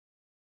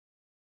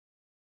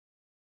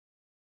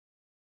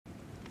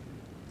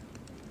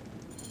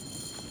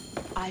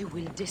I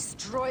will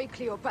destroy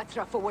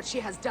Cleopatra for what she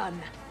has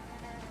done.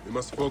 We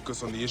must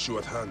focus on the issue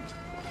at hand.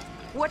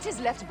 What is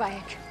left,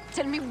 Bayek?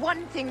 Tell me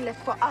one thing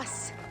left for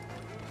us.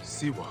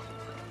 Siwa.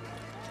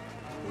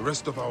 The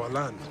rest of our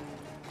land.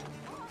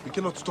 We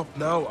cannot stop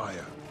now,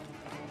 Aya.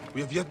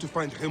 We have yet to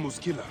find Remu's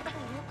killer.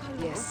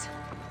 Yes.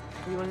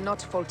 We will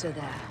not falter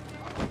there.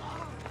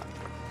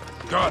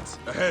 Guards,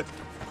 ahead!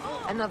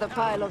 Another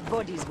pile of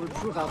bodies will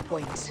prove our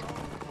point.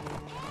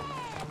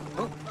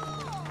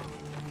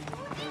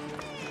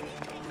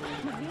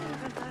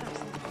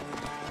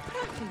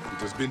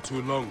 It has been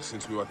too long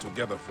since we were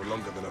together for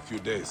longer than a few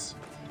days.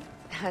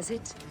 Has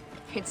it?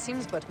 It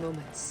seems but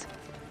moments.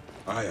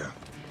 Aya,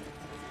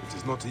 it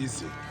is not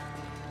easy,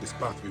 this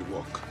path we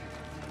walk.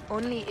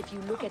 Only if you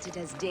look at it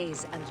as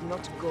days and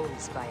not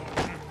goals,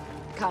 Bayek.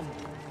 Come,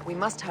 we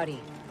must hurry.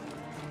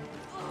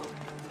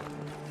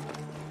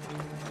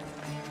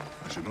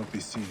 I should not be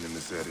seen in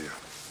this area.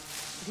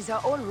 These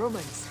are all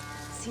Romans,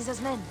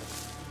 Caesar's men.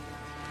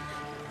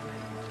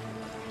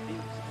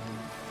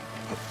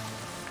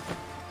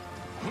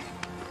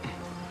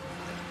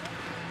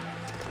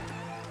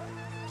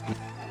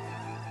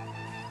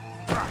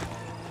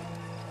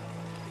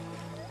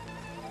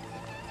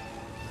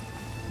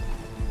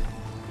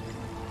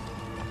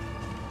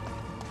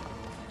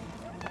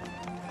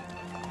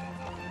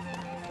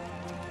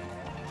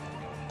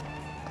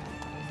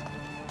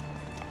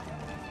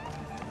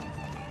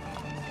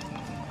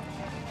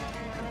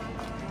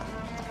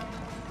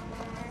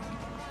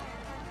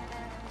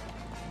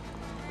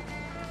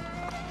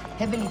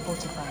 Heavily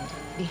fortified.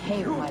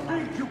 Behave, my lord. You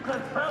think you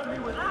can tell me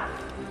with that?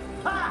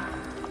 Ha!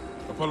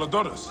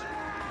 Apollodorus!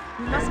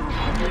 We must move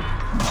quickly.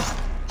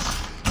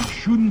 You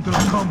shouldn't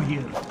have come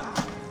here.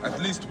 At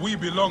least we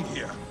belong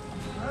here.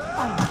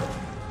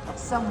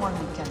 Someone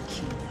we can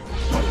kill.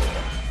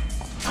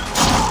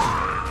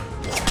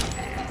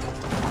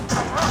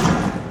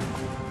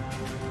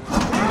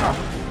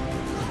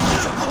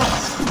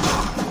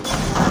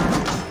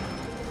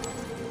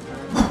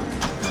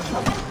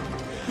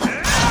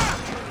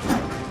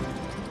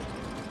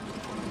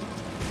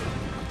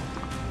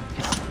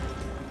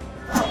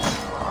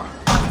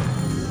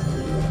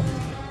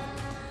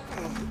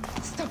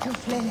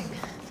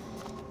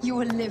 You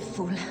will live,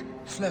 fool.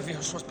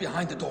 Flavius was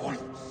behind the door.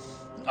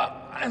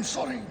 I'm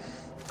sorry.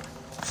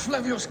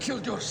 Flavius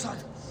killed your son.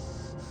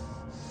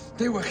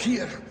 They were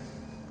here.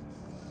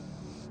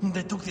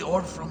 They took the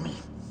orb from me.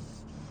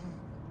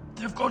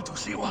 They've gone to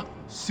Siwa.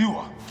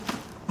 Siwa?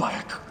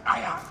 Bayek,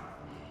 Aya.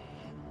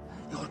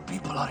 Your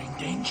people are in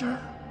danger.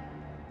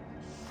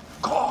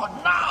 Go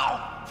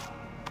now!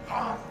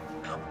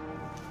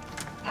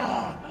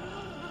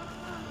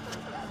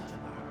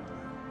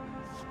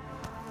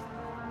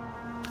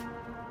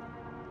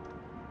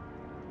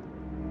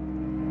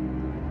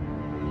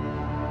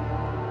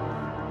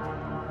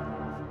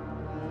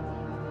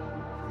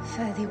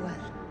 Fare thee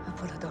well,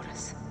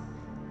 Apollodorus.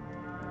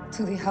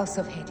 To the House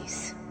of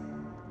Hades.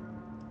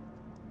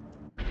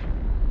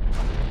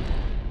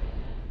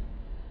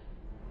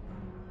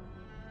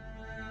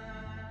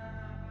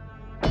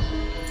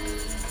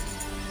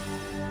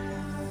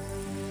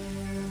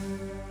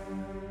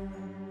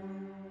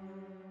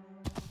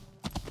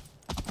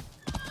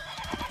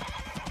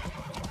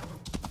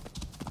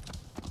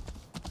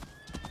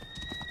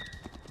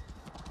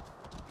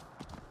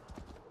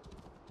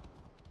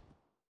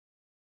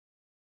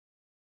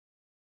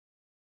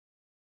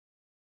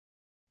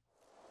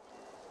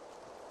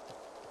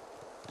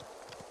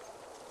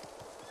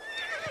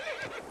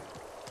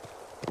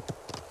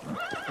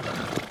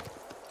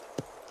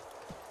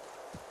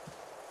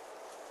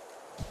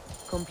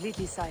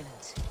 Completely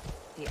silent.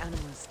 The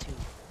animals too.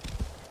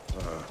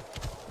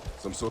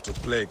 Some sort of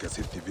plague has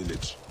hit the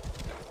village.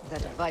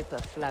 That viper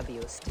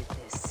Flavius did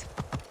this.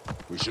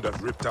 We should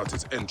have ripped out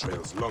his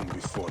entrails long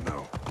before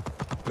now.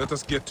 Let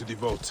us get to the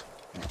vault.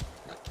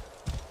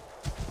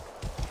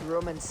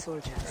 Roman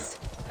soldiers.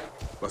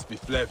 Must be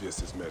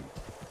Flavius's men.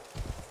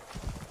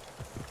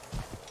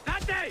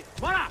 Dante!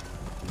 Mora!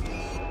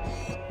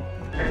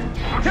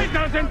 Take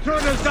those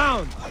intruders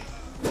down!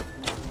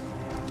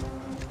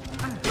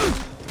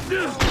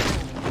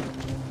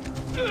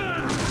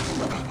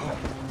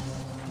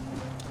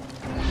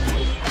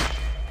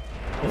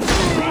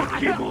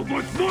 Prossimo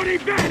vos mori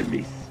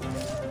vermis!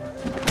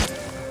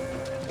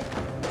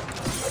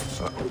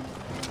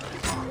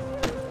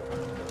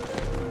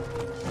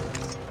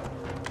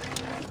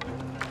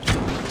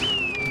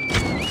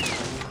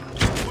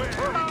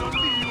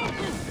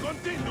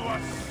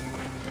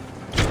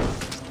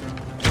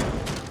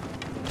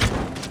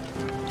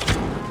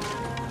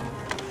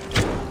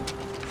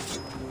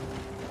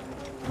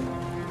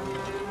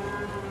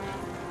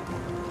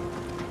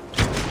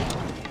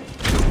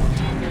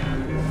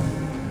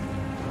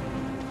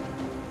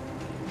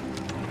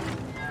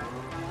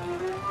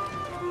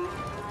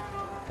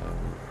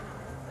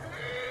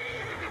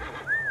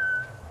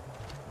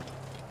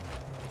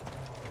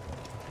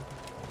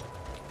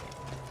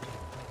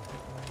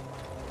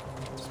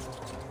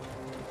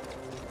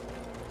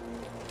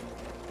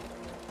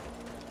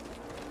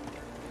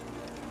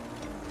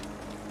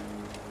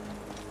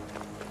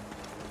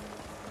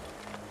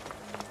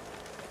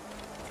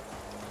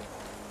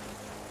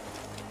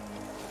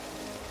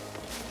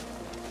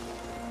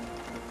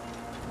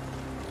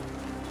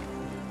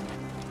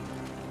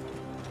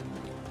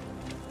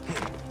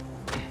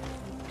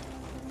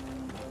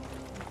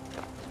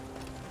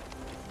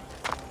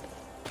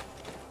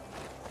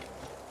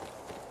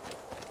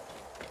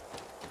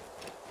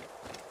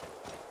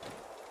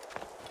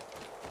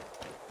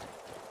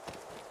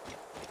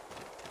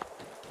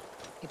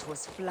 It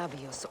was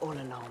Flavius all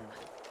along.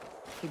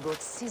 He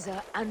brought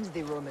Caesar and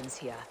the Romans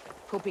here,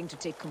 hoping to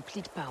take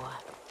complete power.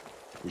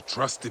 We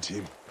trusted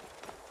him.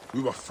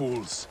 We were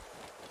fools.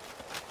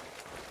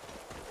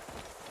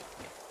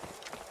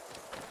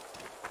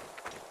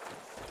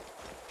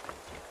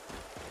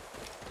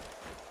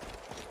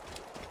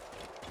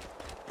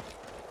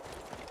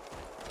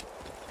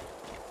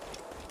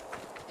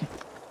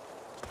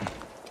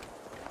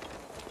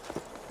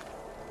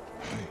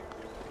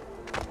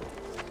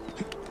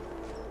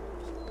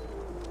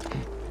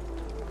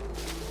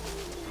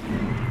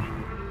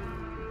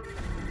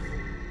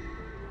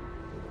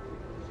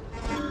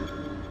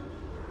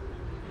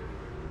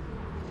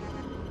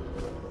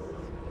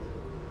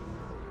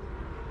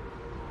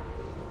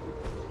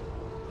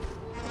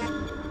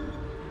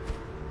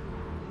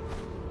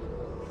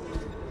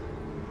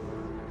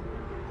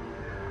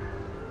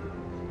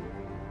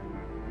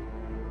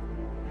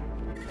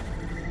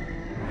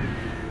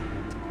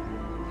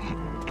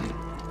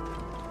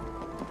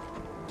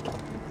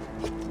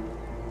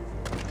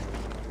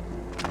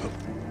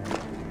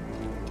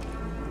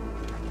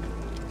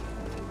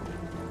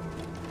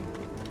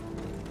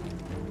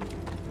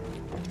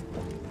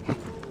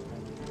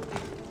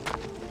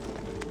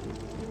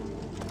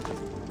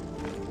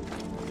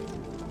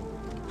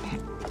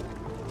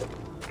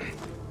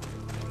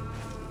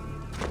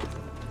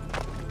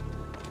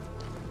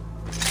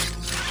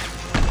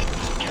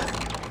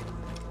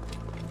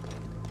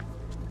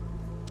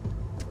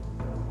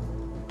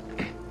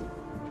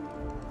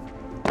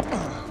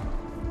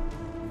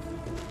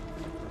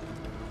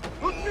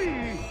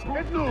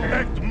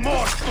 Et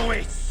morto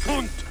e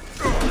sunt!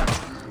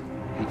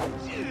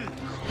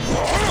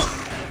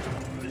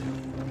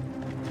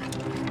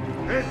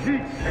 Et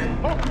hic,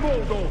 hoc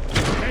modo,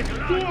 et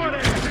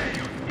tuore!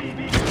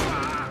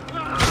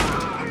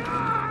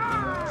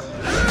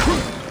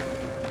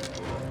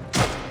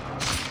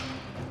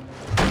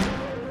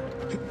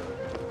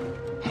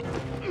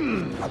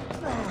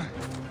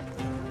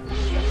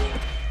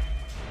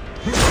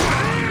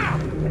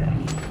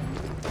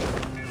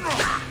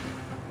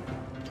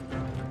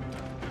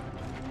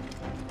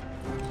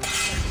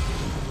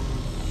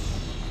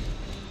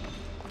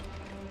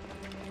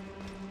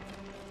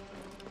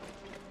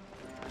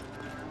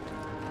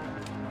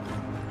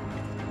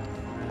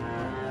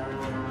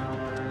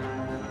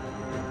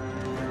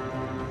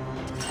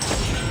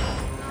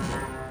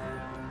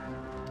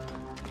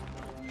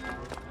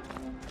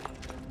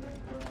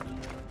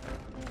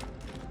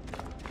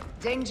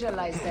 Danger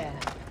lies there.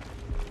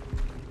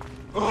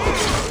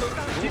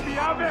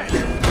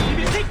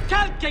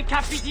 Calque,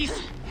 capitis!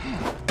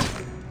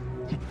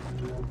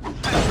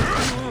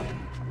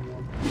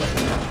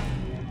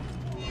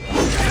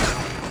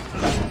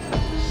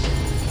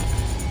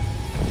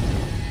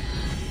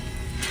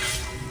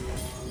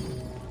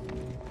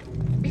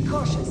 Be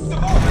cautious.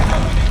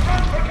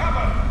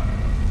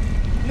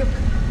 Look,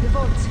 the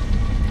vault.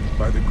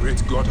 By the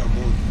great god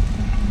Amun.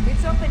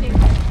 It's opening.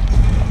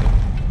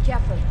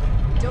 Careful.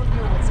 We don't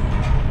know what's in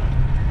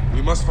it.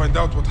 We must find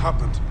out what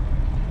happened.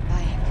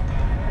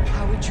 Bayek,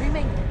 are we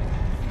dreaming?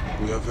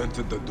 We have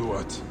entered the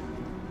Duat.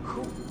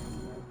 Who?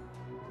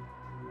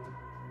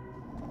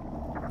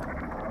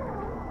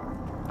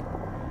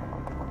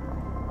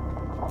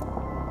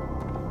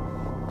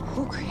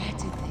 Who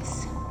created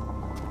this?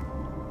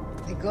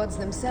 The gods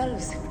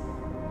themselves.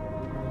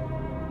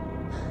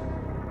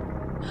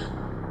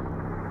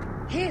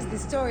 Here's the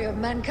story of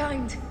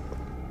mankind.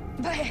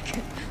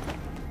 Bayek.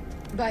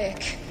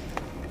 Bayek.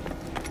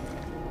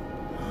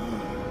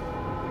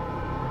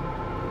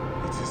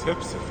 It is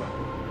Hepzibah.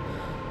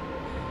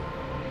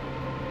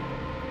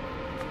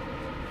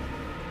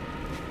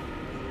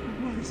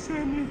 My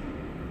son.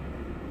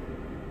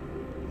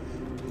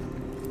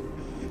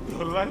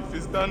 Your life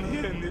is done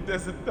here in the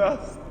desert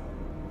dust.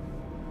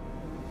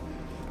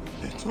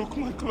 They took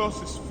my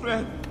closest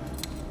friend.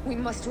 We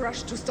must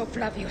rush to stop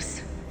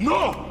Flavius.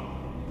 No!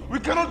 We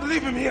cannot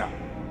leave him here!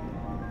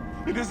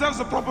 He deserves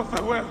a proper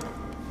farewell.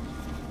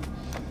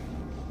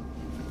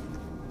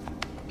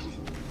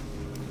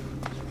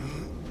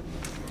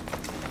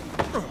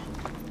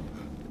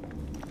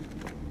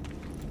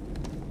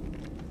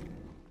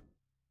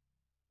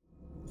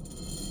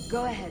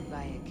 Go ahead,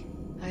 Bayek.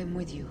 I'm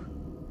with you.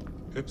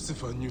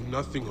 Hepzibah knew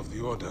nothing of the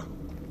order.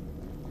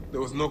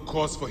 There was no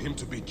cause for him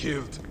to be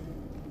killed.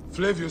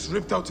 Flavius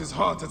ripped out his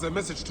heart as a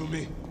message to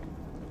me.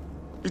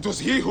 It was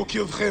he who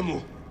killed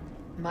Khemu.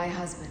 My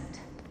husband.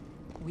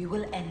 We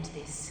will end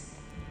this.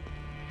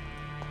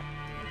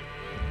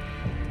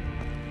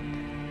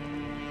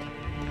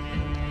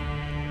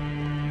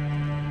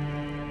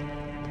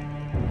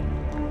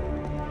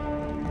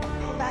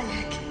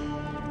 Bayek.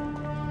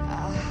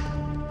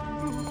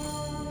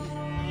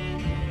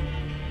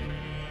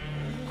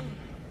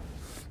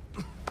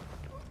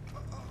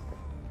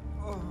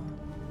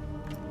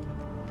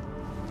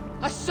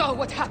 I saw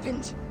what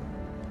happened.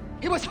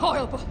 It was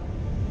horrible.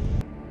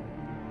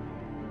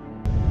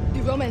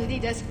 The Roman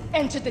leaders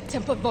entered the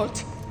temple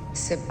vault.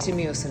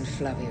 Septimius and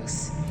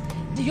Flavius.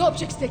 The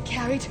objects they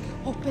carried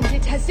opened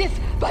it as if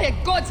by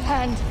a god's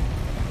hand.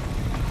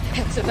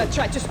 Hepzibah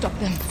tried to stop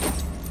them,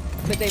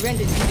 but they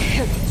rendered him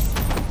helpless.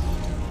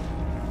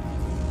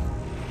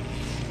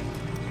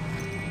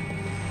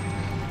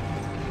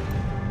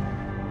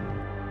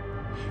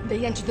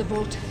 They entered the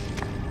vault.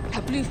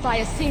 A blue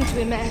fire seemed to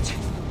emerge.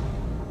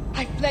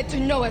 I fled to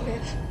no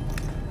avail.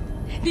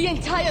 The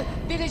entire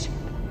village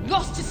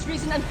lost its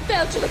reason and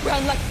fell to the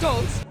ground like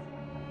dogs.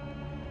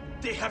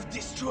 They have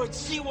destroyed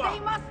Siwa! They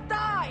must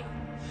die!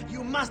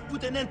 You must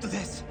put an end to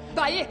this!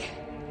 Bayek,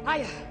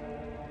 Aya,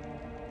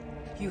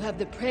 you have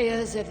the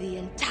prayers of the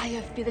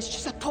entire village to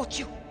support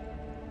you.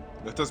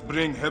 Let us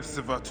bring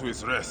Hepzibah to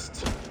his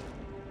rest.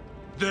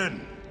 Then,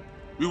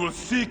 we will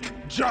seek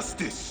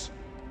justice!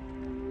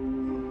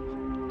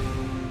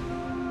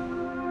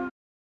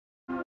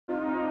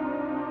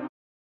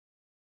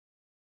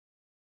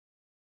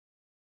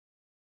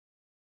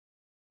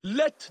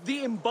 Let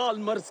the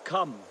embalmers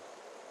come.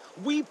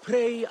 We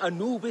pray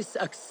Anubis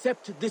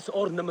accept this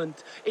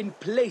ornament in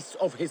place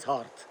of his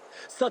heart,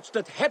 such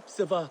that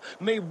Hepzibah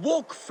may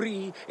walk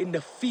free in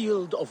the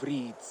field of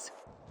reeds.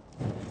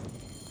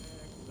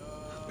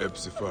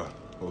 Hepzibah,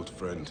 old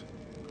friend.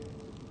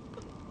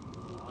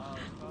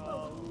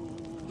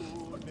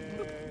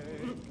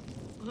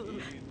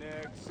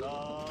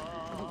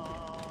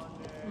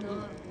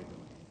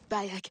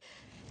 Bayek,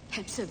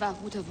 Hepzibah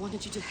would have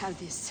wanted you to have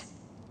this.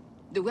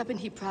 The weapon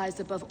he prized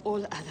above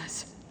all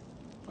others.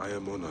 I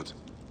am honored.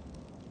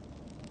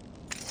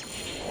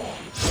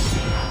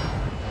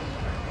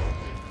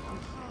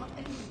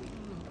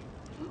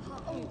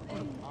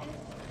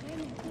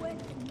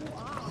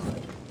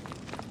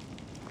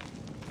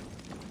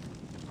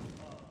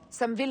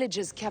 Some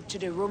villagers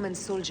captured a Roman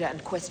soldier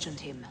and questioned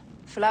him.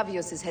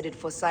 Flavius is headed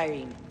for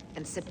Cyrene,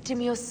 and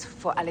Septimius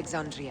for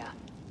Alexandria.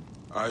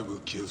 I will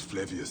kill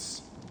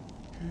Flavius.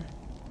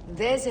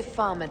 There's a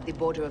farm at the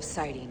border of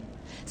Cyrene.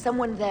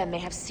 Someone there may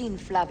have seen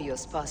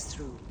Flavius pass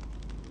through.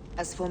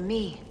 As for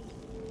me,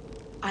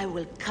 I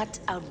will cut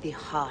out the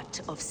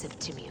heart of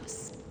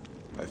Septimius.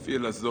 I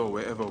feel as though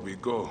wherever we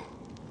go,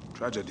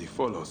 tragedy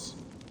follows.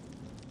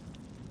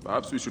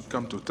 Perhaps we should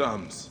come to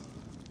terms.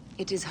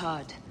 It is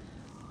hard.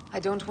 I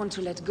don't want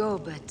to let go,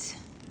 but...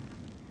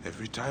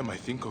 Every time I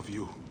think of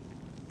you,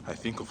 I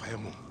think of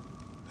Hemu,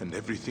 and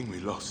everything we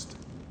lost.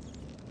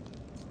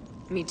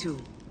 Me too.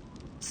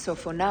 So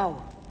for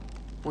now,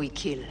 we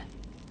kill.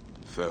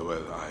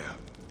 Farewell, Aya.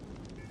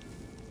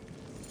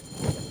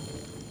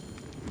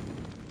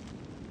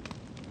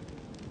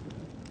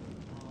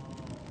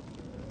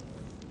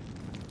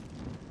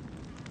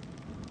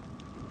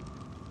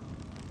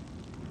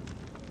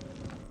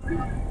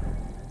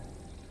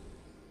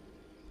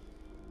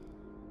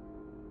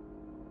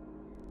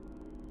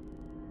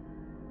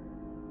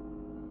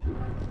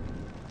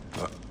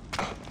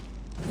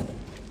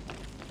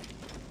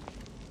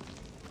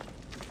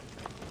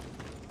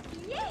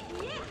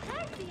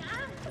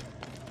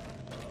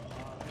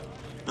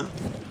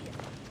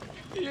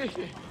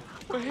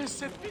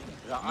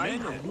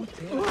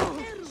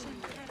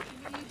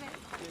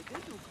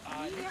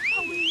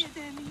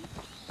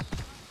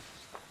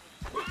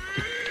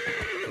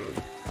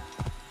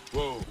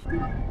 Whoa.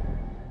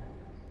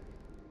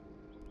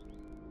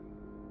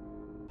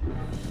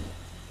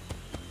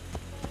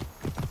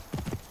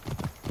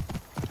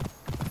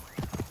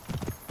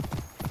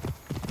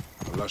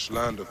 A lush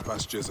land of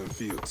pastures and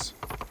fields,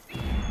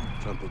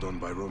 trampled on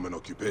by Roman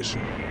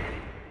occupation.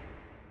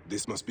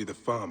 This must be the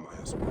farm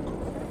I spoke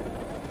of.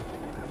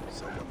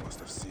 Someone must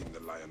have seen the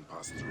lion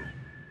pass through.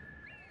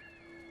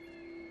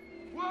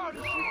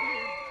 Worship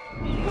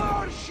him!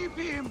 Worship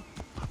him!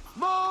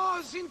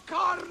 Mars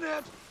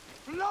incarnate!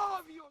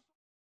 Flavius!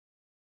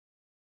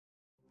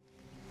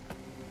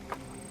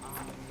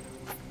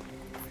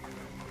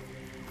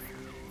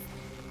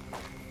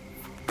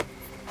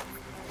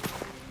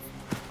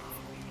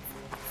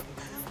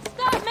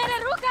 Stop,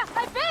 Meleruka!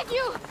 I beg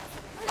you!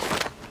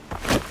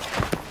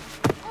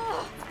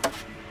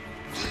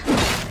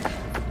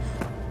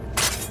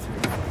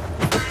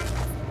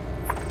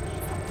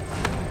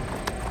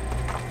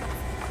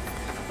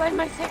 By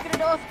my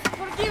sacred oath,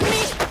 forgive me!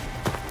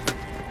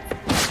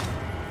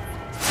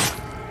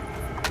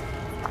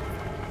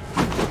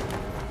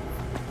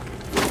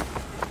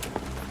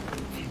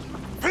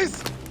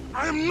 Please!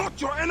 I am not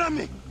your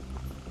enemy!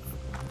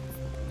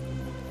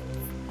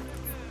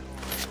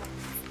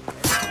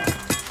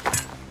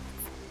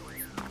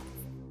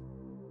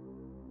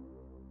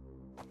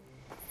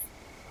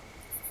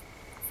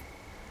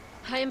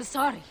 I am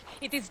sorry.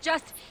 It is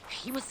just...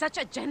 he was such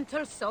a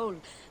gentle soul.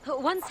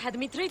 Once had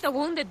me treat a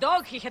wounded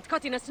dog he had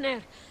caught in a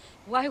snare.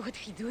 Why would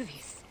he do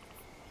this?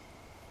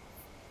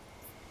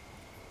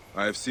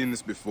 I have seen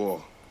this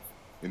before,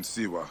 in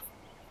Siwa.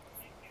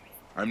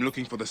 I'm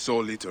looking for the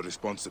soul eater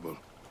responsible,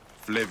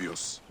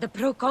 Flavius. The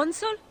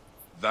proconsul?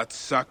 That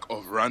sack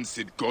of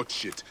rancid goat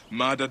shit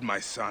murdered my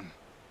son,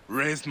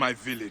 raised my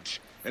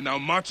village, and now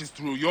marches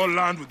through your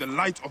land with the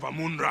light of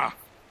Amun-Ra.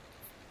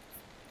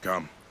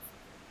 Come.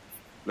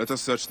 Let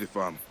us search the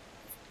farm.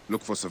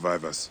 Look for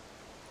survivors.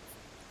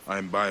 I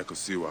am Bayek of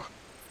Siwa.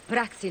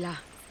 Praxila,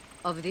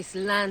 of this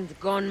land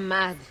gone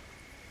mad.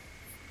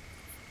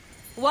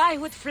 Why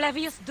would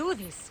Flavius do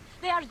this?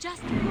 They are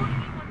just poor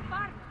human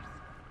farmers.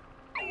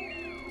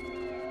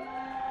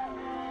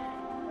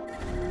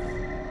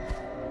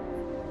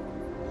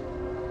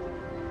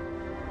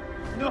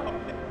 No!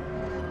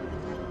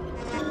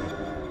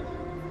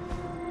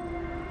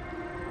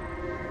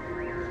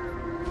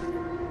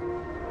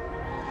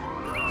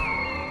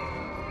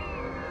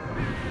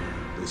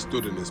 They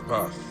stood in his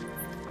path.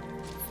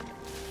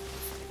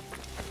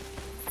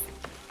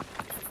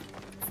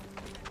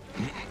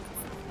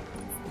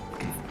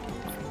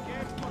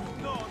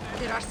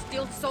 There are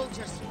still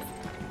soldiers here.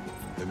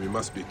 Then we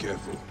must be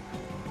careful.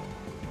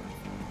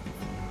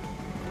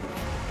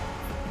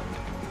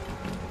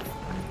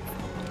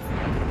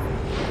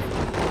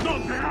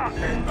 Non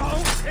verrate!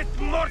 Oh, et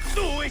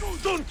mortu e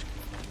sunt!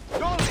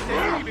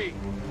 Dove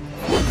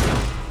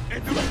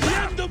Et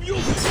rubiandum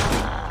iubis!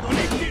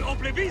 Nolenti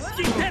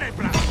oblivisci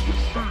terebra!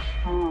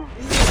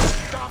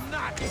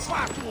 Damnati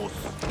fatus!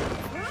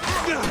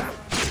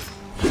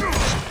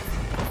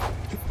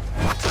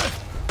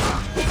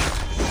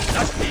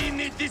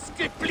 Latini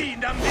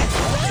disciplina me!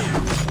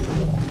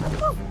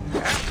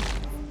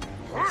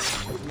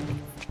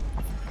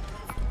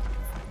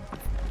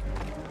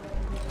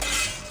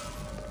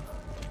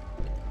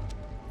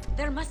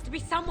 There must be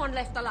someone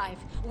left alive.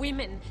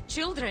 Women,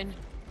 children.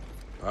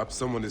 Perhaps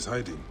someone is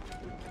hiding.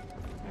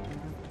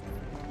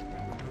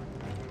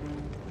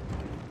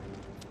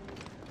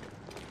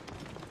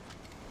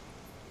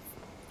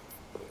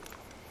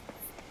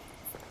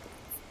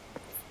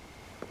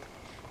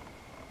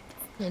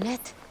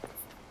 Nanette,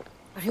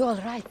 are you all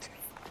right?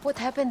 What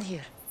happened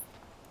here?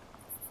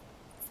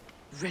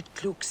 Red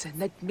cloaks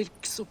and that milk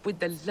soup with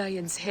the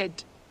lion's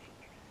head.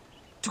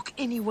 Took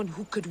anyone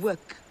who could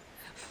work.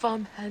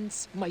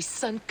 Farmhands, my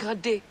son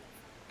Kade,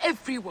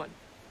 everyone.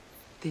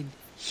 Then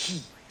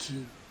he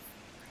came.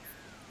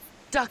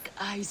 Dark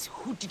eyes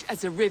hooded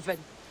as a raven.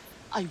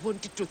 I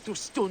wanted to throw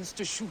stones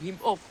to shoo him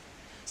off.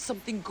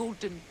 Something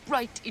golden,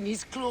 bright in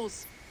his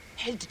claws.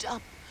 Held it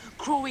up,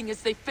 crowing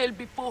as they fell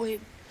before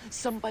him.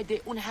 Some by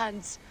their own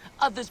hands,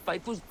 others by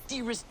those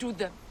dearest to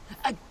them.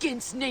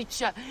 Against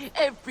nature,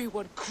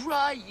 everyone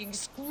crying,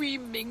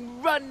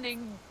 screaming,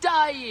 running,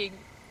 dying.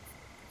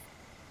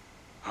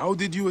 How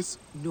did you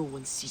No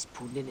one sees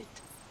poor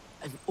Ninette,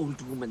 an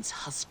old woman's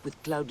husk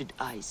with clouded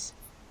eyes.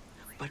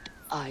 But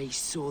I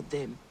saw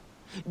them.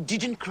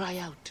 Didn't cry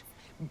out.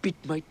 Bit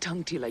my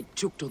tongue till I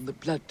choked on the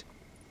blood.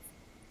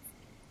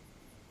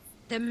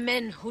 The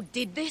men who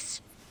did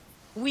this?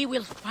 We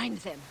will find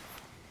them.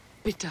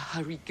 Better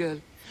hurry, girl.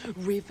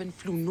 Raven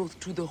flew north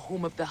to the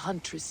home of the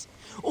huntress.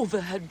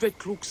 Overheard Red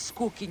Cloaks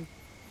squawking.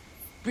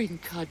 Bring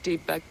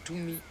Kade back to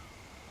me.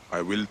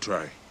 I will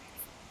try.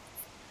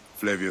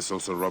 Flavius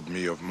also robbed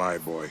me of my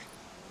boy.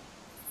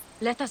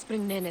 Let us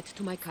bring Nennet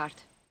to my cart.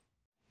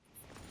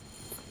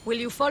 Will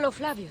you follow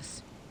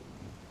Flavius?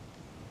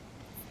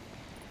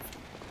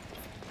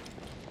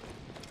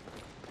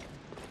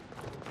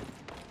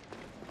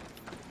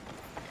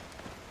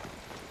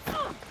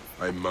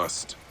 I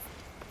must.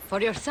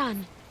 For your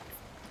son?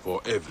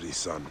 For every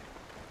son.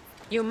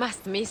 You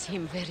must miss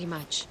him very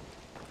much.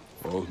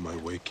 All my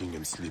waking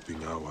and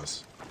sleeping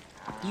hours.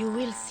 You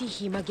will see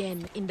him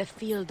again in the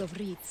field of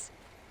reeds.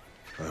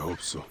 I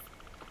hope so.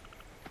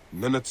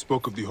 Nennet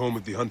spoke of the home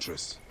of the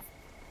huntress.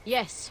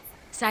 Yes,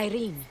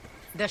 Cyrene,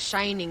 the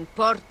shining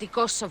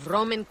porticos of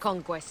Roman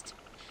conquest.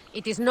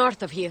 It is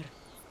north of here.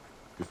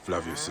 If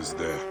Flavius is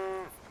there,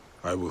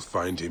 I will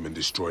find him and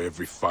destroy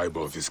every fiber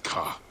of his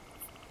car.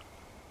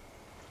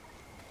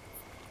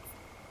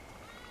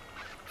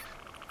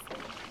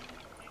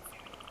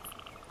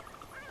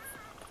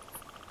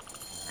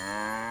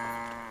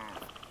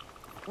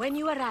 When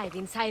you arrive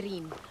in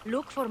Cyrene,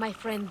 look for my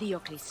friend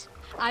Diocles.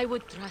 I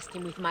would trust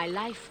him with my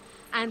life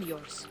and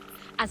yours.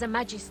 As a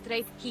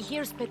magistrate, he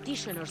hears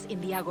petitioners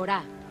in the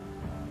Agora.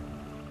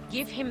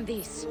 Give him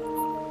this.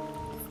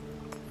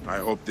 I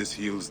hope this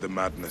heals the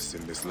madness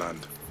in this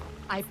land.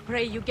 I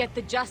pray you get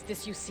the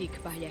justice you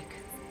seek, Bayek.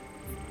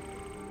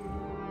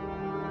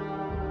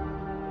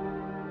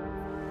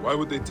 Why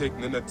would they take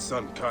Nenet's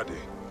son, Kade?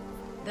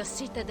 The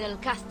citadel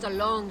casts a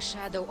long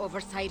shadow over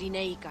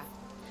Cyrenaica.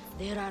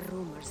 There are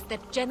rumors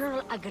that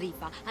General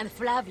Agrippa and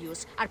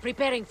Flavius are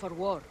preparing for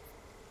war.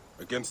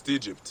 Against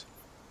Egypt?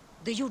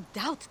 Do you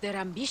doubt their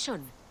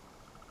ambition?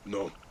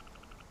 No.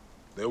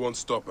 They won't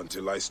stop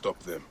until I stop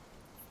them.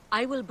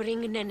 I will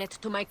bring Nennet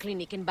to my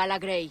clinic in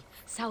Balagrey,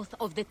 south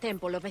of the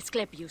temple of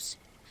Asclepius.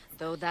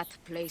 Though that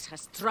place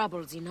has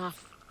troubles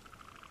enough.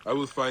 I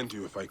will find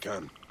you if I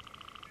can.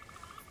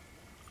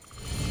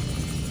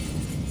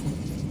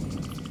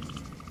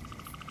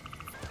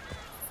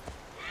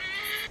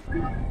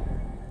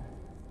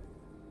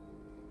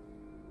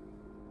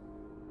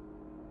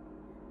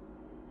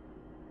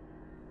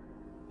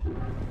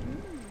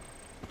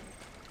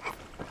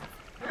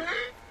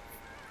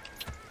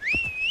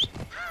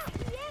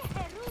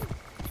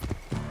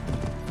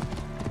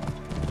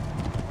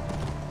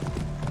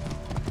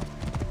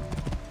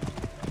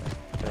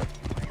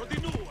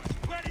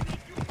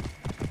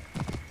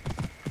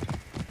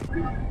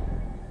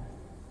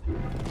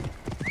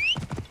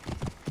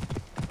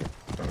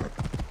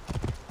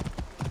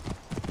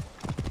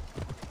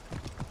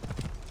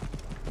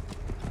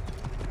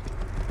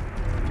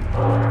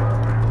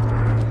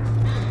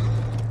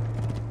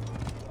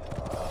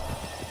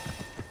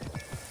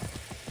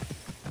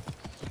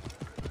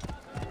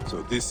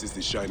 This is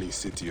the shining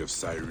city of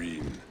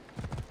Cyrene.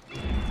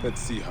 Let's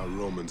see how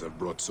Romans have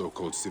brought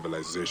so-called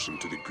civilization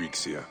to the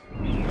Greeks here.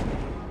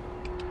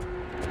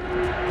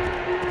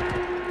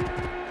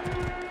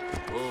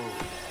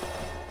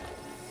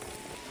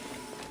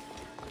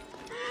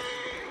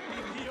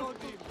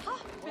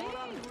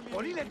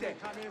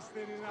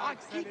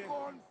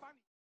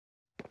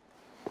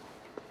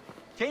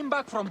 Came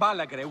back from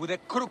Balagre with a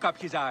crook up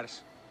his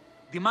arse.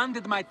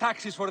 Demanded my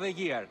taxes for the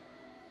year.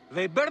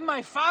 They burned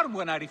my farm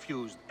when I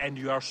refused. And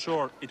you are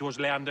sure it was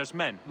Leander's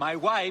men? My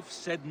wife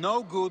said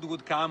no good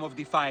would come of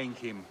defying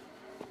him.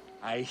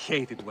 I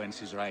hate it when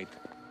she's right.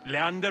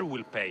 Leander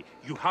will pay.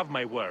 You have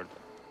my word.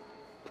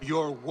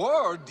 Your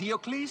word,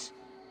 Diocles?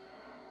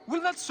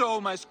 Will that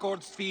sow my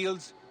scorched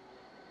fields?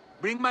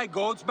 Bring my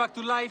goats back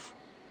to life?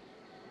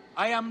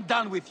 I am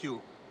done with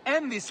you.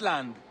 And this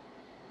land.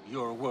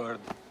 Your word.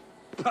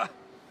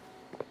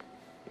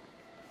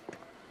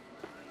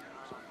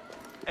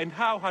 And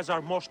how has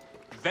our most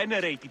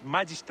venerated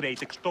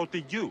magistrate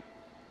extorted you,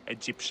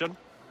 Egyptian?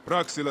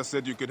 Praxilla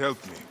said you could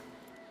help me.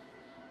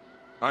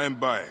 I am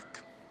Bayek.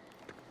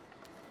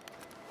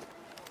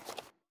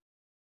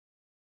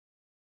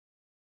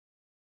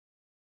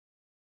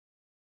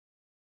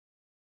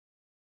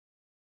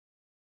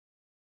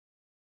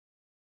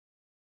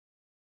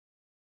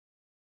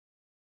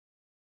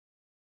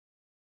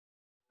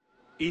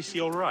 Is he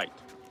all right?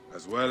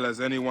 As well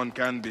as anyone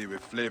can be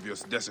with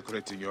Flavius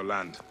desecrating your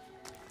land.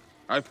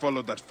 I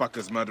followed that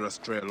fucker's murderous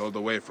trail all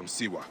the way from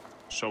Siwa.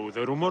 So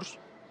the rumors?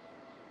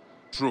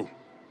 True.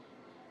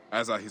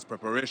 As are his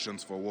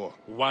preparations for war.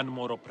 One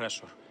more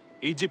oppressor.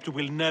 Egypt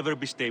will never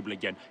be stable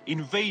again.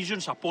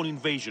 Invasions upon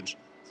invasions.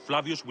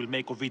 Flavius will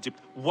make of Egypt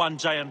one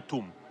giant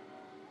tomb.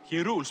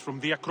 He rules from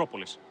the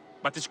Acropolis,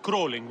 but is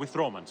crawling with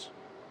Romans.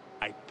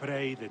 I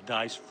pray the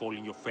dice fall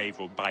in your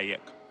favor,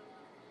 Bayek.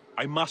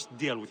 I must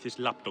deal with his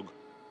lapdog,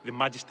 the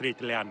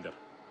magistrate Leander.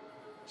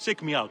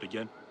 Seek me out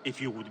again,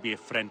 if you would be a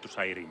friend to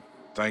Cyrene.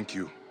 Thank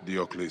you,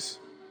 Diocles.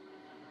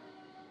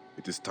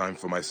 It is time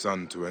for my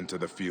son to enter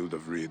the field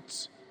of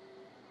reeds.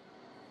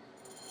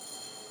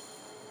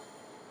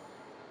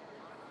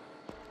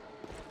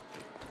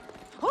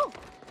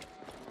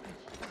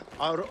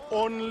 Our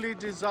only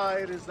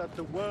desire is that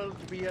the world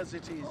be as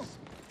it is.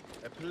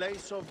 A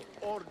place of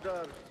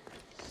order,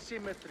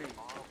 symmetry.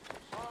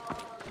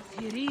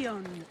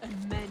 Tyrion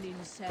and men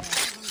insane.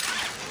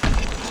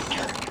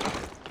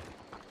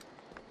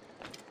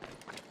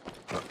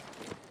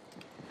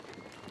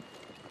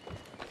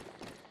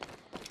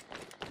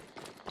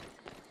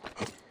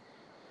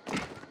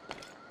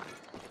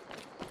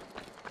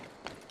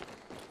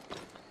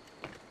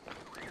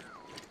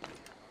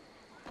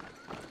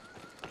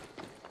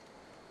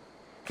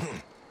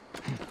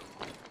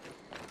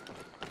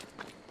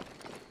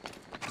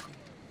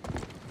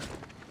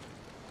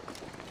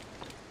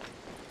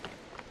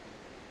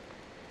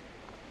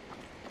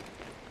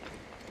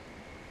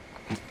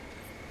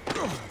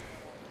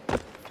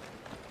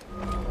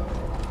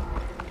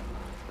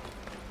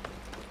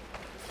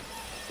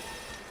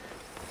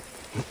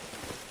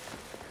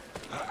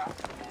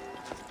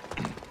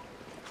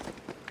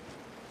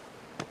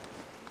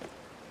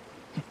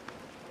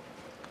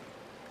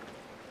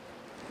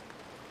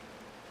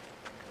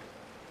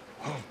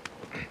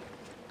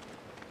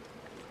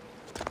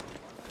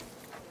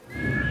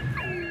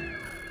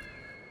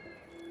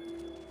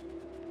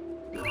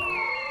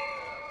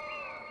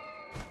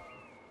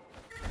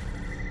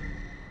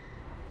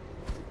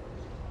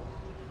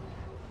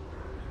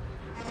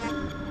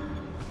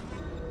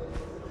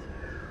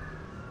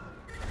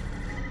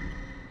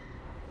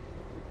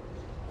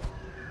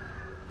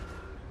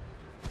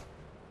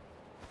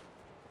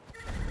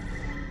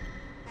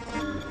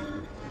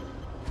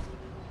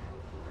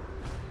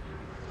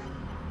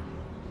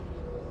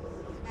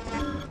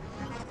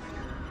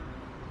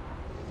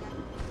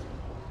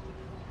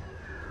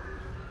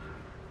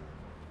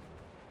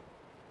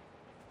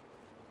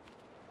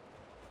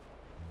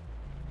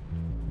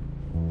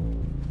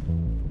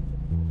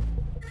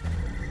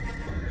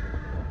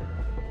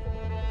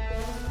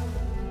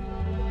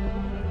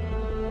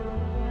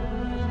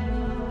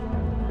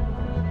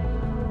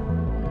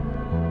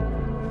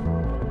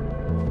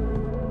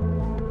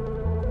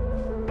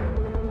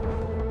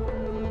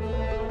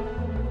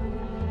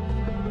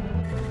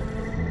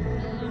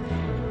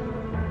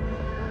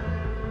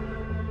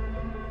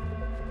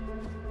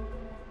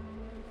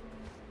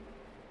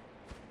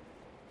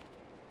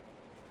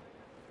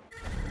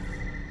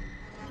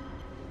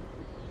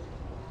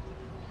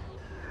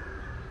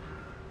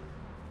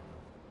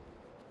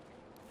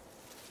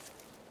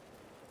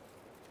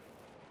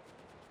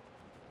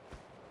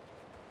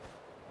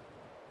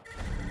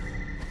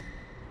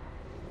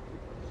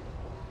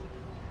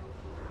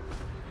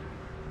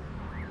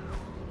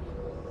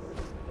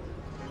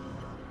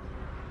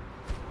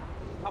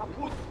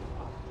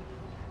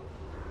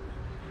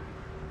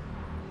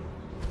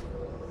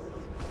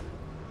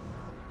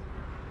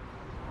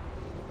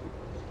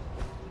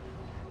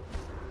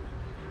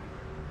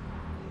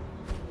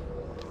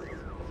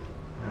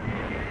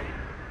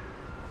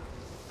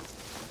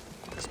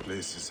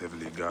 place is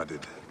heavily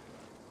guarded.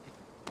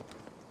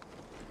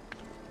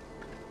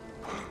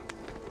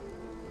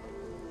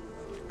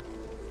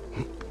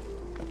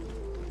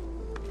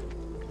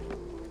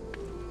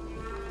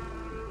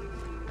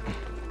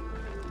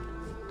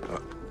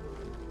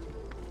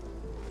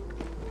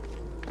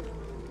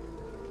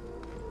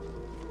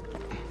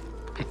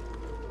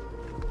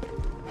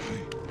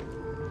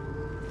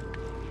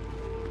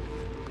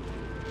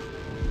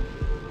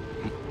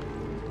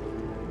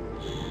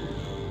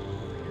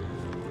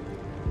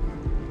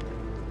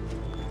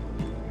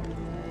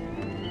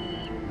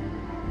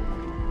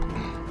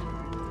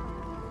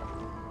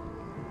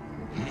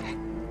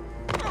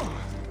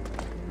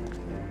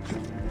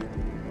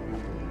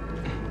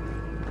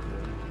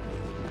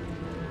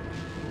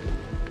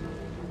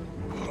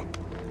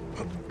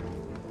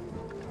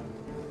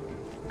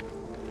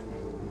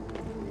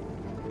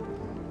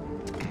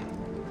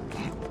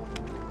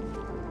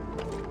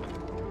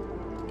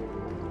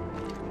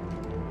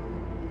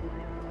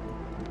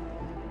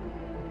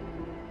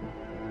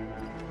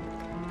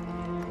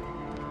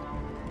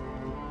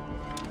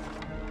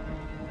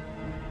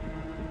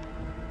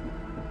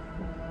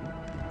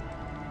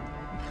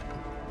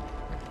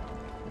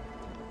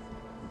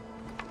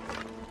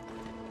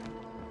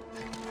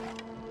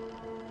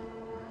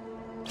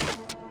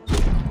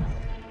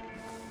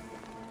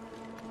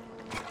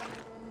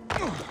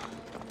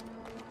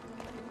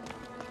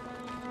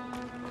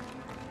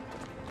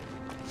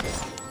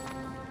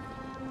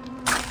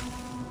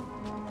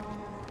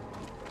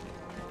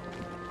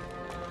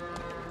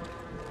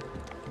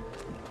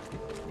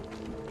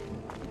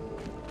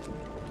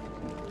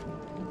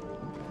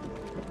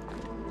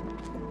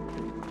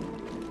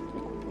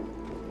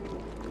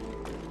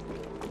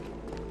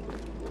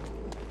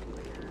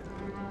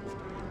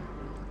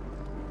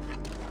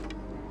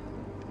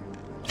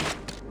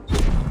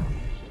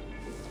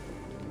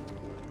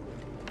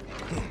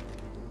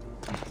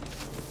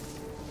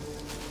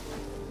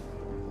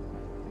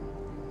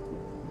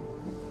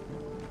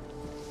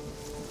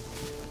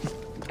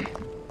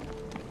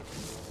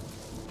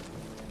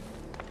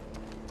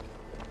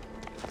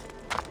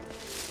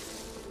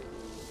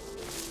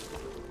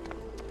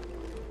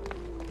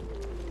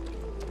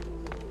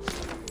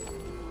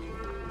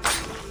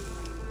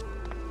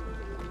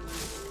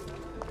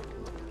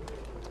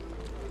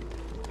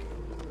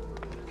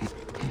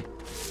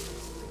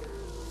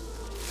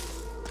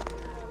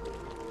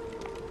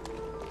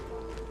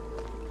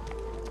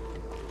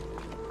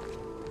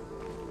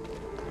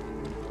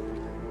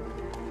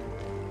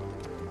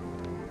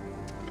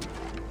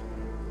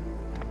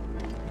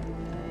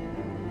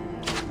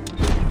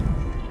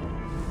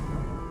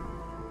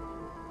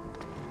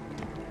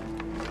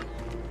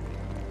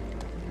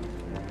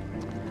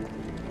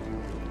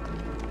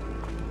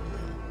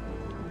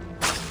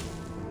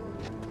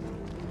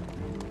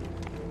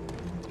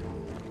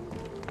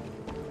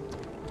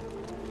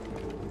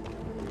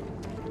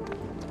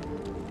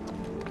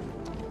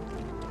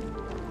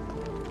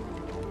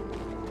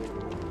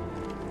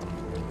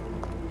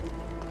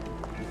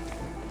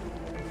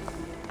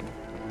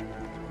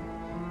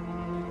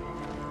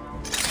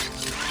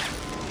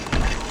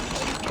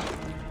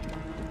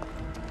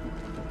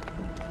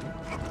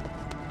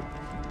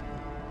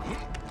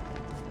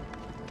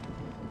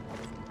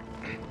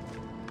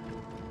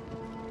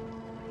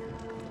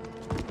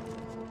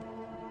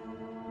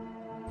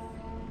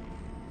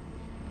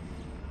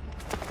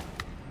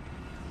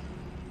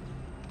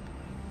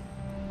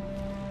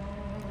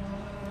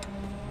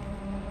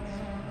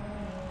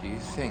 Do you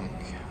think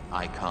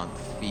I can't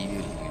feel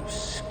you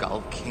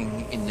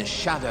skulking in the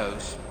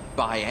shadows,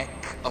 Bayek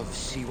of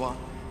Siwa?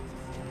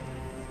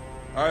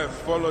 I have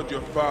followed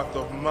your path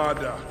of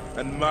murder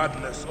and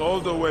madness all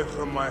the way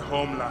from my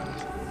homeland.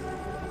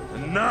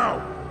 And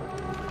now,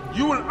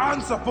 you will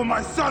answer for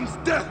my son's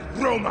death,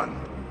 Roman!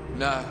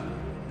 No.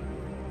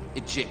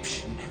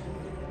 Egyptian.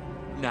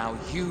 Now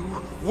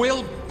you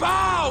will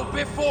bow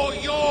before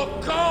your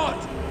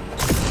god!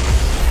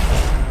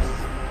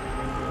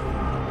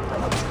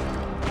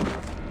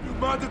 You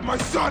murdered my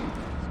son!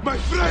 My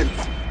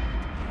friends!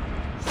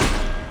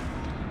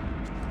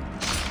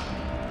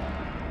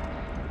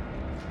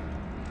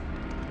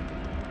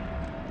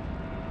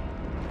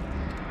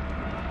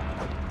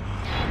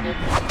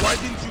 Why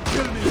didn't you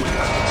kill me when you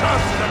had the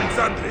chance in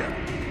Alexandria?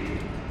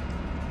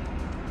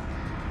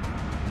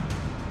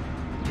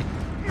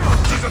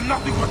 These are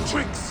nothing but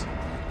tricks!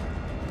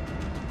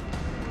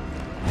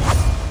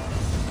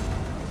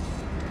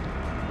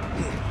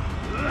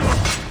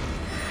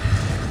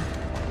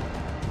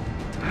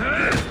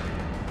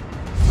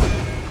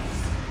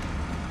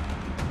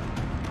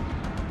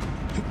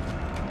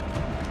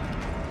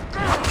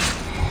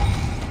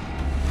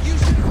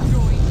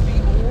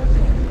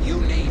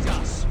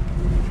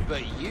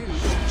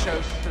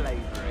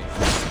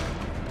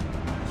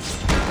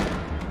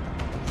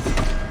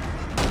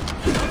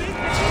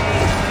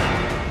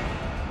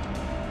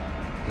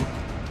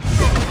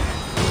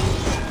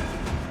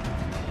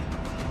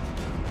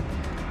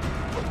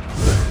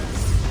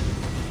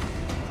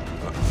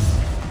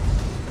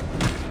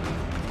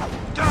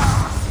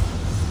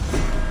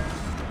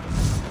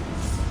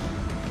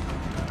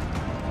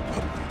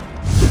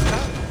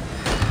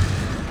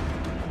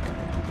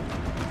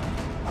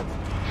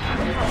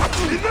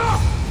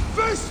 Enough!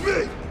 Face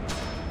me!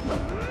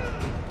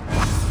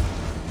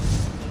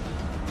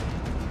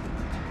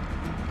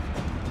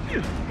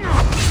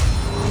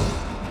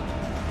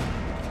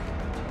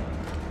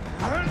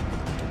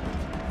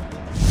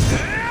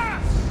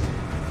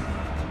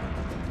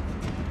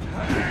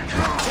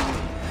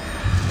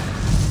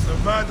 The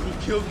man who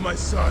killed my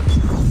son,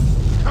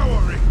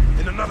 cowering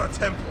in another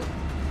temple.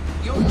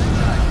 Your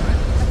Jedi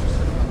friend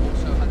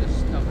also had a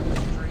stubborn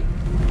streak,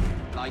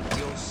 like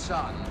your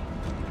son.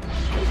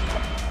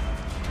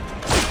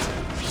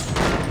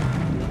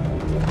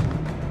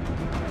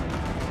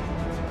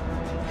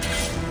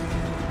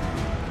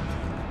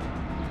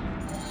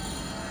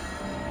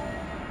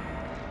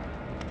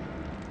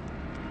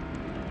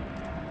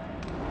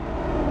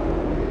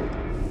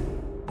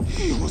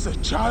 He was a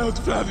child,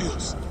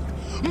 Flavius.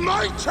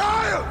 My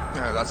child!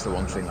 No, that's the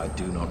one thing I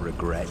do not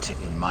regret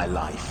in my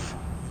life.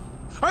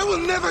 I will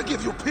never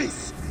give you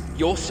peace!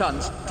 Your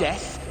son's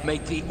death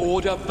made the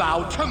Order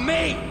bow to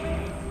me!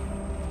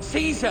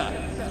 Caesar,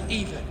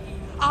 even.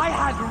 I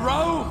had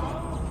Rome!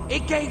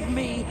 It gave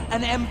me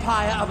an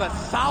empire of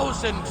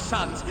 1,000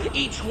 sons,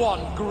 each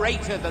one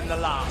greater than the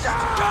last.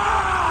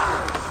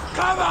 Ah!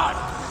 Come on!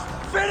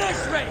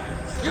 Finish me!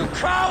 You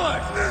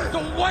coward!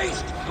 The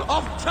waste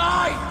of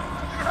time!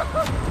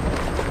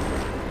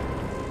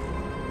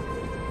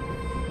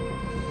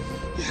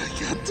 I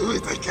can't do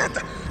it! I can't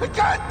do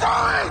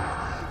it!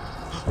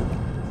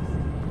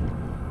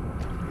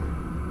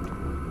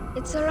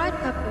 It's alright,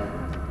 Papa.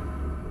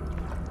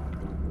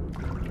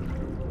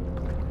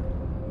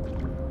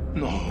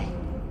 No.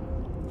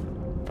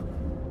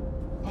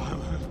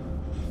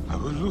 I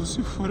will lose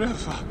you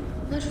forever.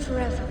 Not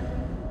forever.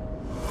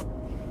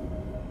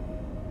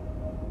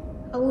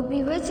 I will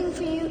be waiting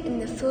for you in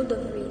the field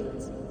of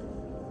reeds.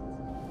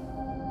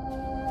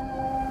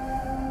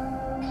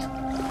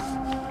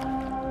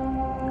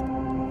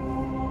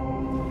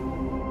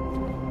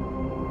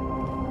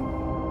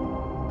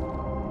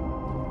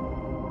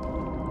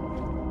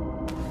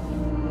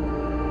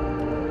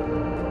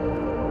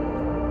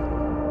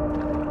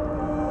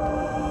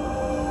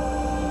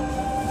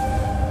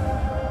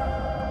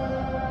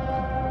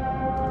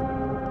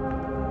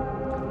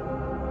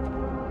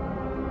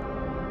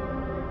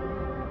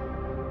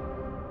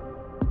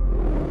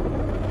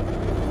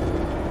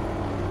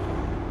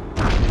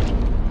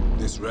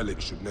 This relic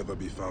should never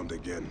be found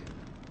again.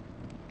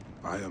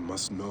 Aya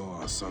must know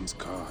our son's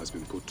car has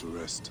been put to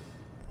rest.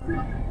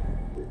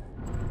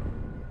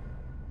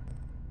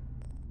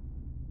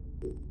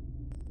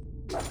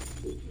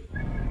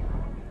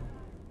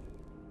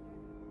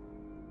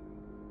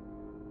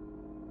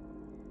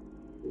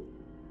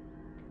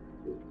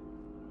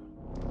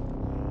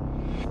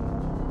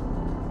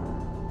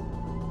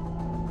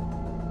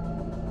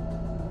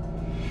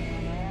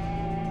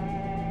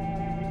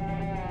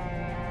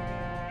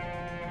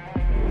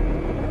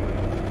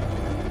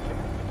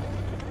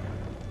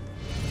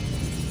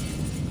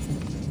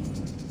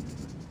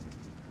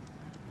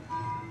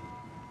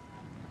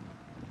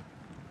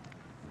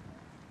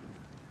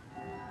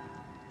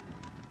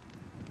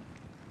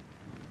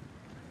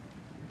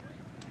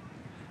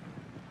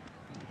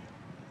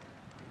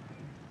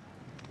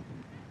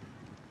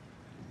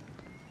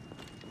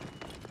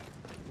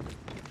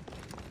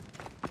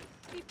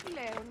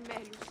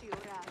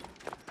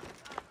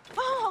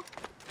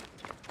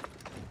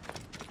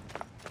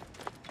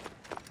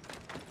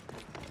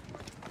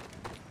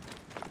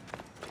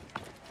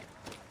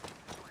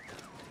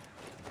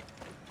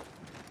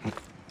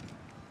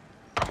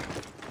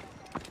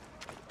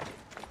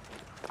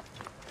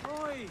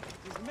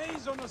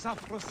 Zonos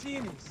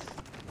Afrosinis.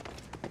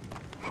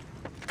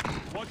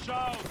 Watch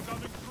out,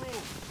 coming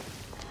through.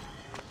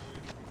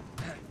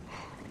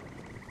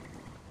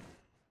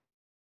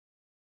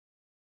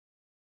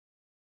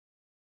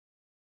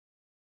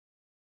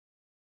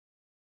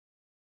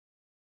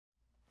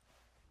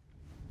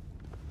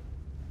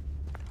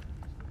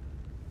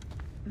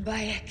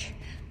 Bayek.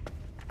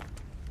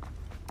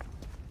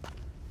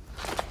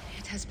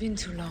 It has been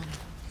too long.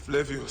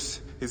 Flavius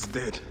is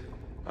dead.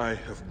 I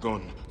have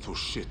gone through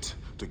shit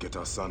to get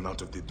our son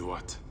out of the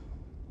Duat.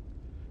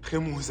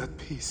 Khemu is at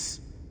peace.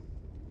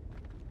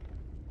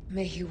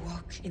 May he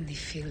walk in the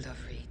field of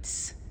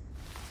reeds.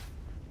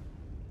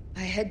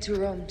 I head to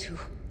Rome too.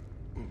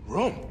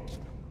 Rome?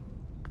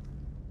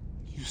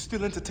 You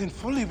still entertain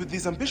folly with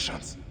these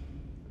ambitions?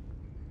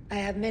 I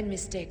have made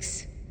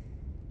mistakes.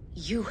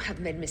 You have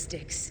made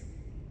mistakes.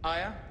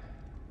 Aya?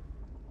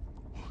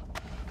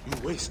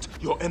 You waste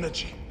your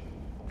energy.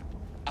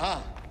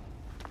 Ah.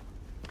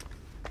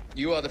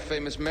 You are the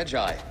famous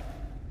Magi.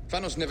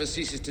 Thanos never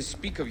ceases to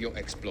speak of your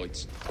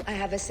exploits. I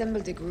have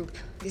assembled a group.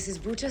 This is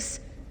Brutus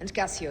and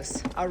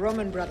Cassius, our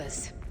Roman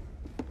brothers.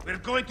 We're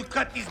going to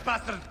cut these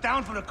bastards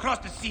down from across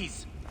the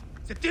seas.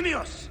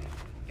 Septimius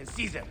and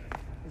Caesar.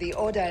 The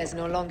Order is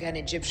no longer an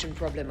Egyptian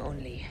problem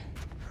only.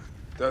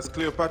 Does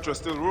Cleopatra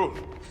still rule?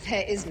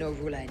 There is no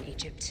ruler in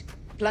Egypt.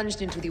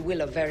 Plunged into the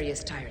will of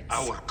various tyrants.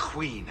 Our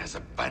queen has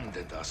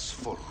abandoned us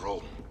for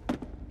Rome.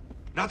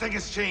 Nothing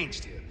has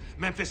changed here.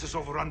 Memphis is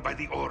overrun by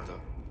the Order.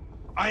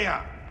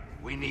 Aya,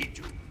 we need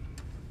you.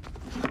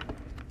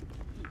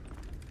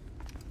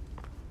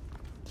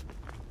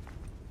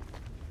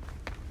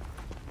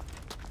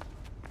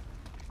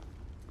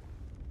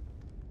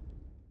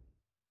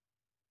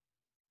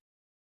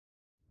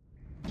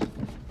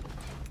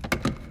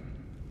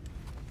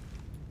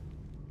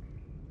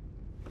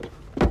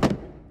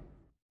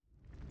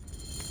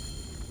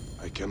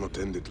 I cannot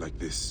end it like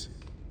this.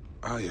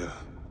 Aya,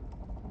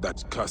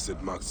 that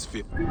cursed Mark's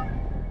fit.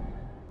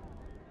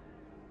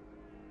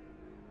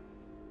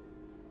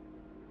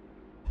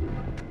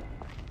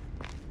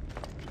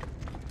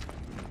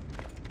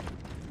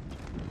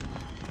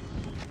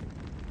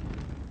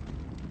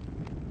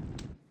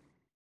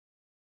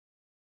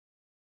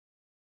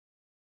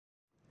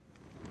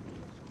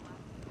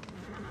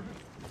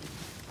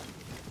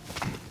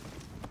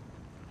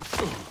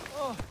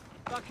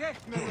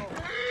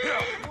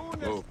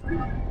 Oh.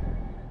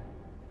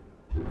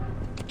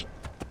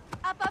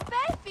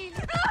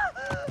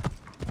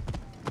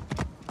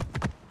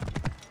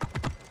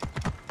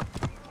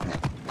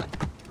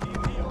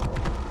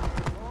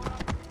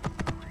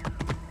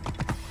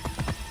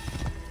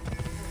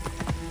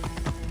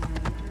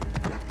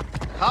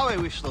 How I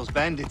wish those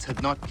bandits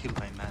had not killed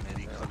my man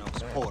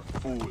Erikonos, poor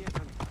fool.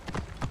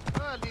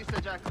 Well, at least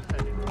the jackals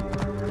had it.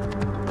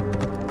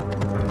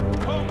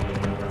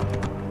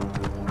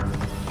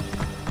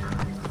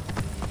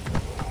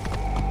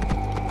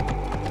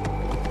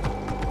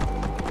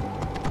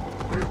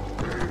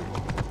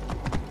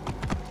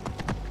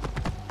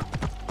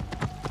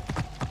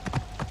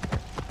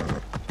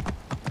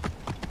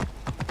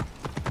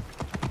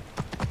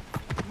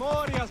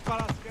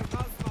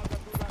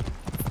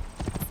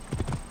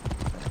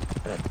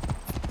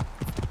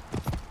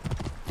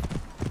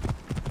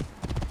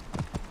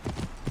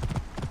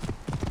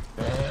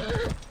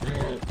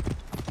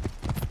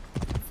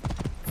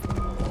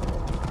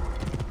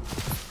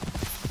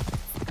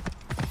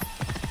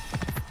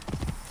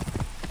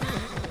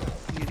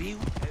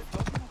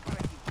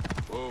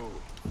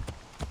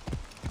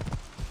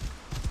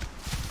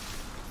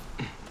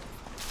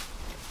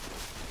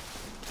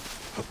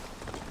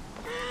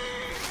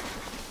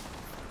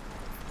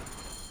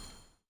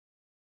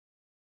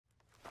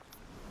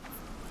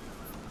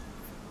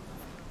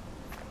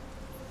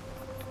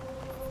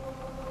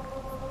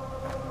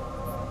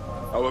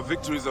 Our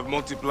victories have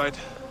multiplied,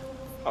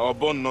 our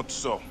bond not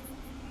so.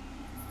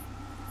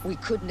 We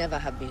could never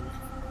have been.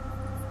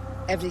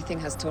 Everything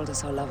has told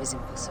us our love is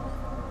impossible.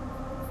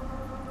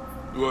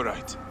 You are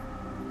right.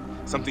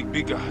 Something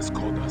bigger has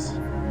called us.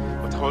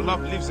 But our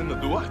love lives in the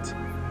Duat.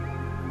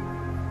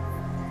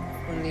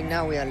 Only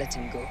now we are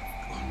letting go.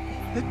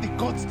 Let the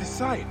gods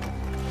decide.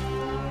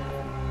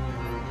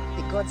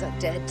 The gods are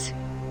dead.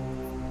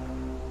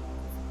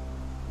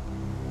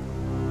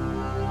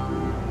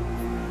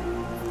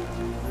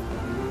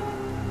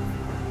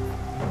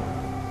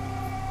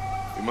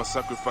 We must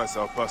sacrifice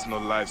our personal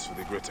lives for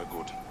the greater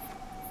good.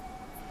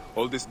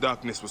 All this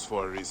darkness was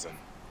for a reason.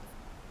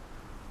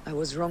 I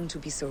was wrong to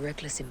be so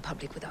reckless in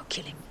public without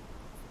killing.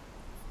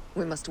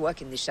 We must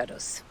work in the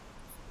shadows.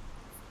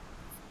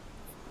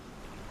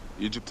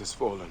 Egypt has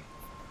fallen.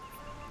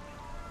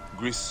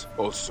 Greece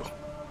also.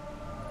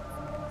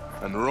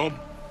 And Rome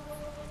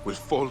will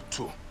fall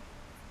too.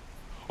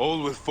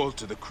 All will fall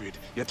to the Creed,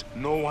 yet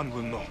no one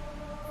will know.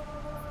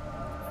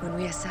 When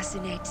we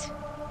assassinate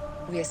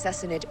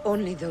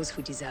only those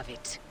who deserve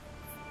it.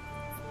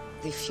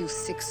 The few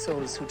sick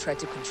souls who try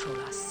to control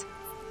us.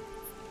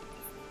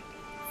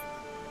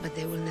 But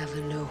they will never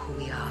know who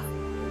we are.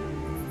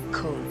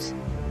 Cold,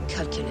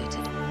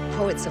 calculated,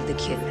 poets of the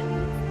kill.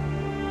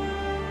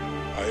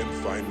 I am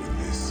fine with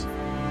this.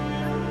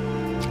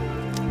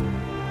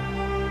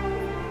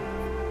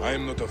 I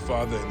am not a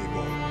father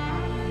anymore.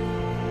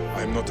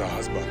 I am not a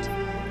husband.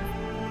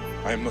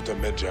 I am not a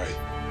Magi.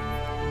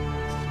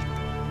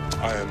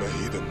 I am a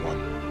hidden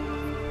one.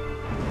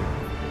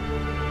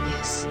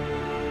 Yes.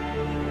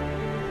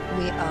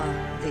 We are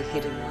the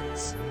hidden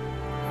ones.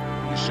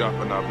 We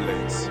sharpen our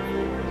blades,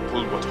 and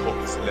pull what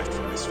hope is left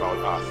from this foul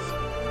earth.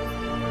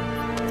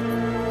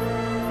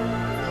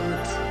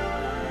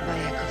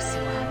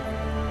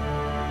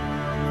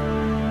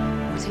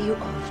 What are you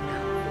of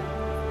now?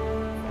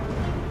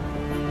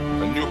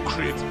 A new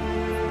Creed.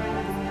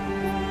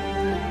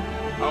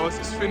 Ours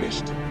is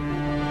finished.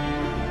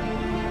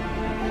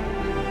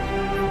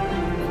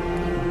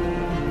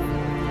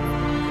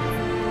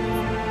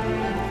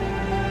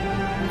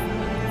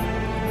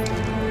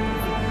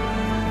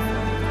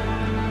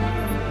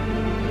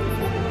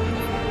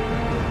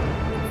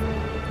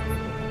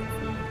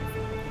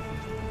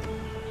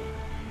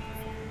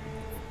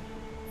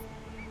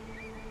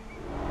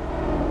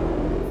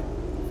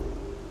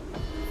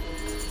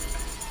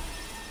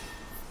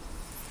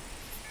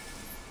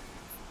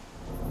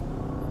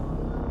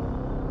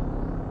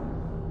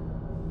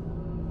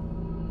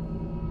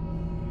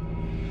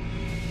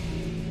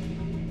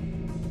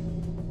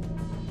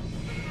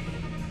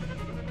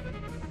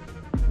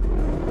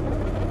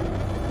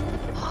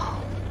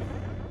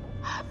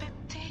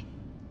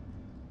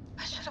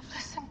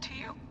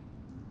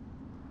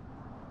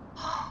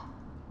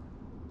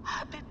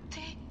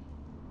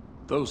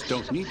 Those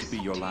don't need to be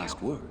your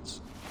last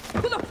words.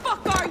 Who the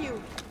fuck are you?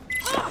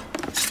 Ah!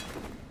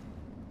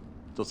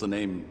 Does the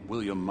name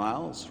William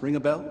Miles ring a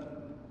bell?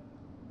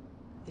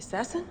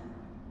 Assassin?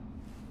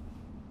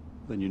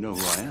 Then you know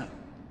who I am.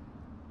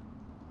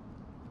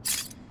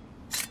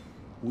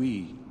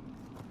 We,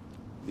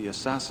 the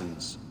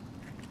Assassins,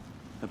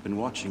 have been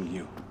watching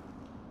you.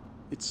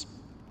 It's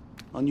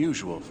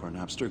unusual for an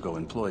Abstergo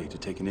employee to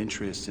take an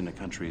interest in a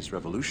country's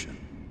revolution.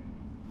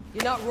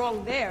 You're not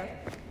wrong there.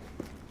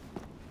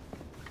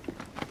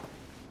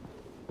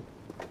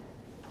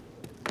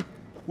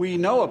 We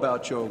know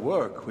about your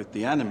work with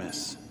the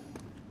Animus.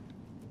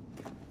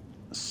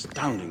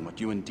 Astounding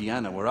what you and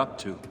Deanna were up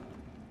to.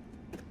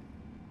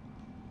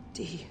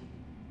 D.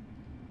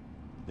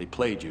 They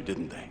played you,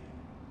 didn't they?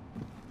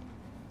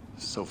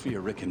 Sophia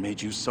Ricken made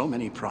you so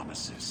many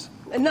promises.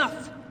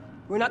 Enough!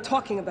 We're not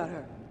talking about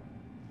her.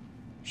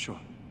 Sure.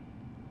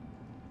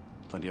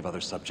 Plenty of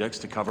other subjects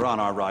to cover on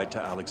our ride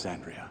to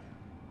Alexandria.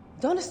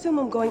 Don't assume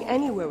I'm going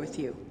anywhere with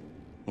you.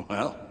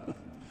 Well,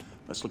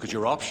 let's look at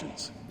your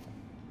options.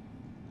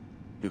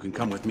 You can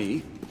come with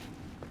me,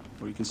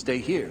 or you can stay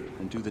here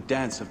and do the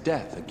dance of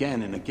death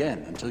again and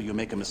again until you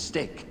make a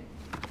mistake.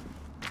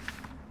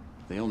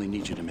 They only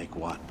need you to make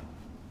one.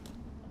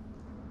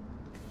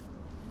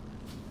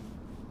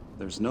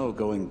 There's no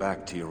going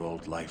back to your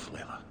old life,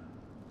 Layla.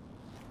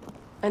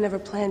 I never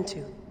planned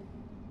to.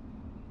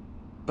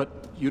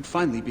 But you'd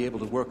finally be able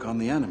to work on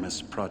the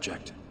Animus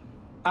project.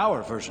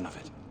 Our version of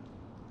it.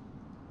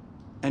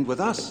 And with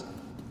us,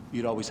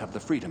 you'd always have the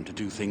freedom to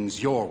do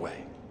things your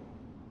way.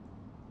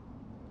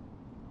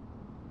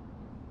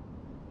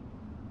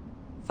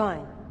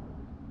 Fine.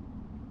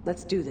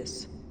 Let's do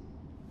this.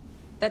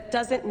 That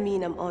doesn't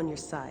mean I'm on your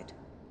side.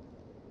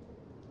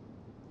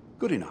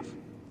 Good enough.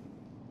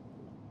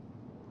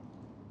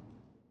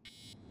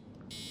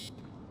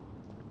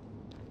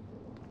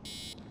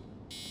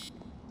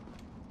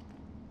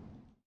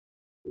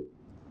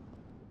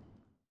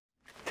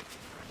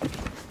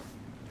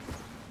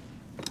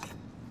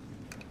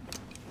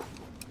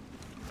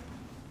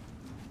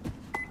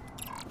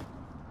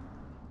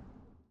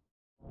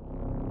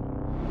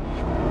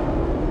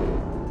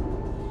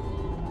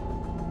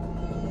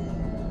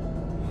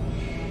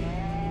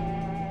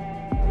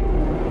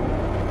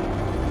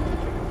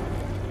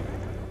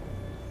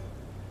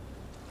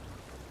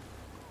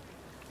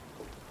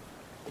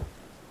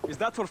 Is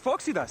that for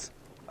Foxidas?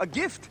 A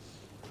gift?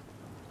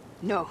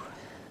 No.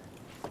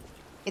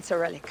 It's a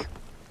relic.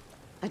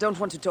 I don't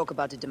want to talk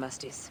about it,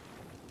 Damastis.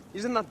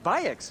 Isn't that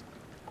Bayek's?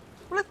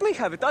 Let me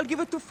have it. I'll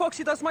give it to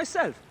Foxidas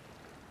myself.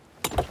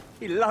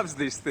 He loves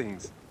these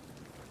things.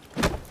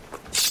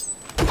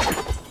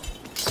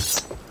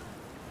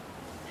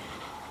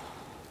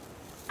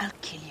 I'll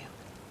kill you.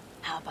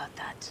 How about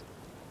that?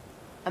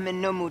 I'm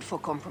in no mood for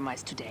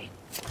compromise today.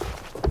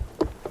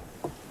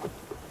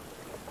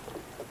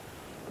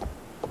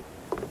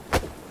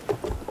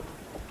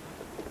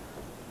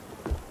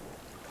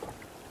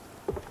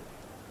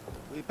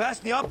 We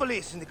passed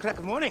Neapolis in the crack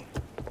of morning.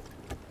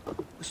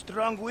 A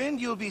strong wind,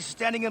 you'll be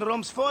standing in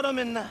Rome's Forum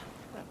in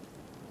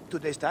 2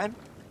 days' time.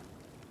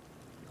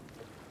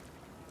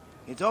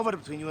 It's over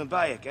between you and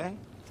Bayek, eh?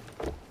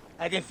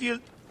 I can feel...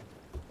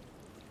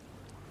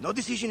 No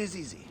decision is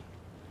easy.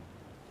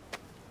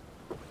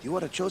 But you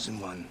are a chosen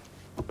one.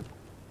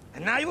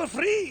 And now you are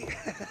free!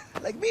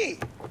 Like me!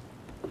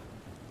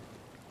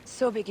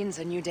 So begins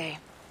a new day.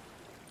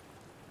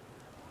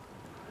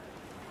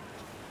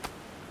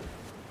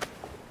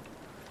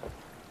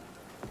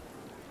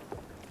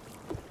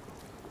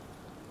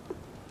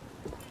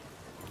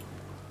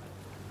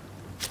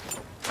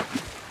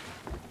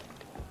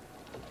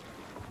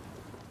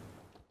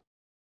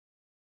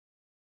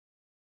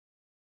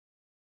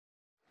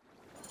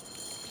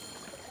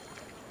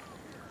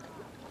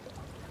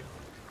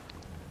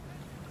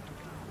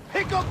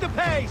 Pick up the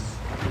pace!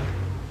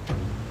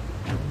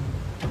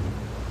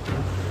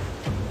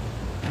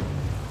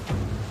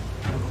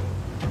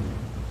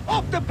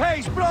 Up the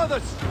pace,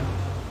 brothers!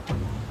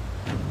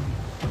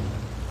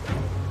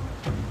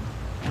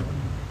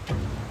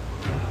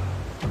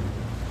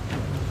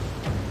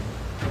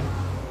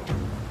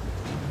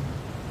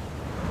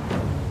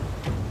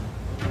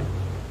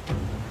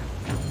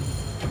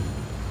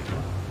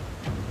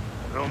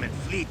 A Roman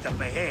fleet up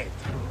ahead.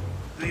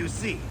 Do you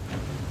see?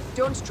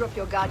 Don't drop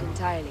your guard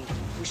entirely.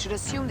 We should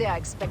assume they are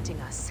expecting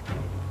us.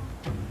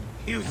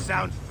 You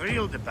sound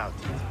thrilled about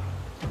it.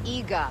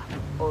 Eager,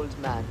 old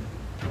man.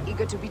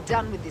 Eager to be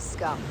done with this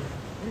scum,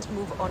 and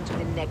move on to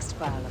the next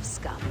pile of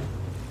scum.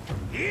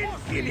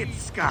 Infinite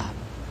scum!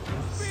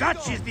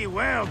 Such is the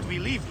world we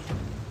live in.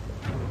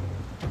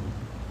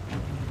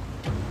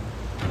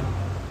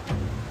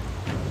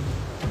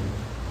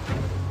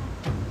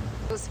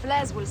 Those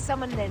flares will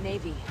summon their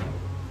navy.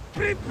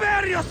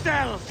 Prepare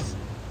yourselves!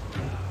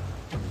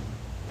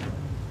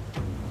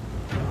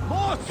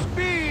 More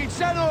speed,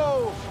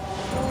 Zeno!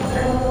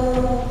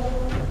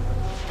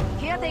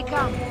 Here they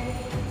come.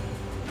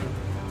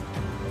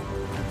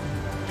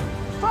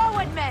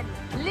 Forward, men!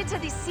 Litter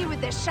the sea with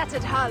their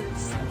shattered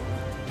hulls.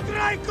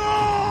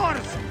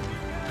 Strikers!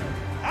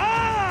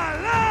 Ah,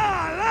 la,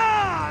 la,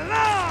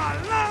 la,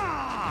 la!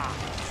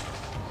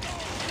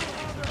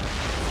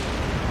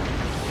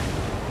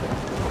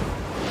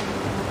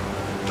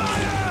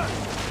 Fire!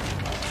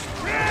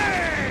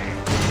 Hey!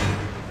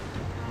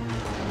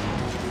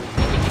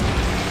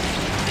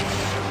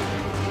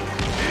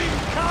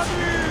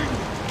 Incoming!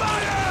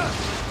 Fire!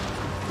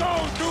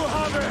 Those who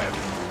have it!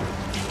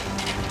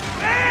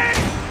 Hey!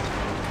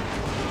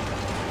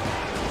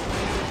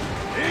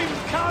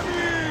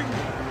 Incoming!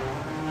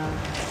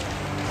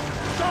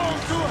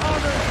 Those who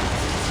have it!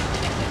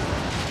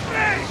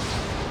 Hey!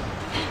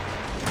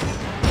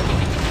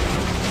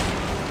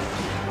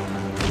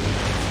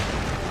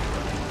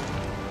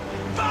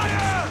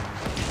 Fire!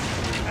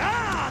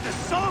 Ah, the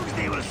songs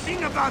they will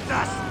sing about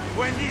us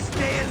when this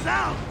day is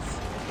out!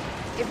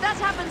 If that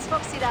happens,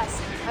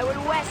 Foxidas, I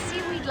will wear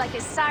seaweed like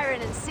a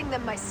siren and sing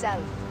them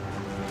myself.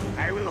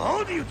 I will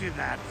hold you to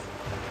that.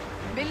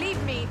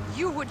 Believe me,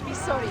 you would be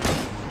sorry.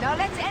 Now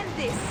let's end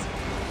this.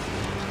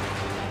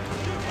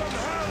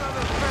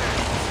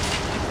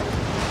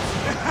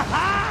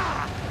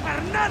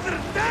 Another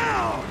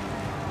down!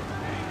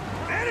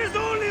 There is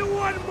only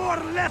one more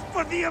left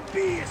for the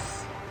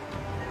Abyss!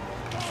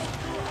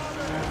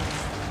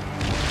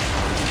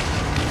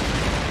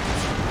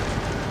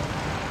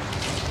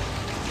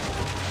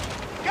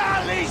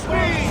 Galley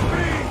speed!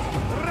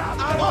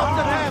 Off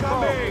the tempo!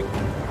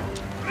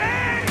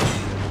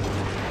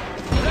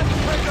 Let's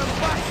take them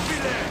back,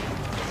 Chile!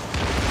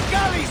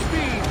 Galley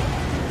speed!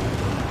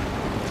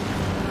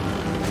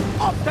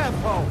 Up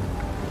tempo!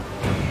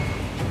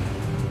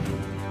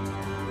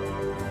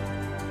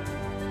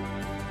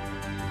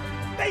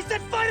 They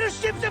set fighter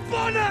ships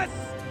upon us!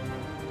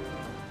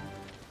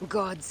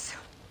 Gods.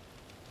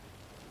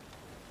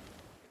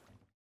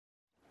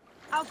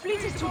 Our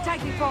fleet is too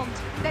tightly formed.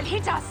 They'll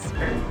hit us.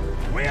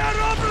 We are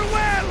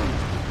overwhelmed!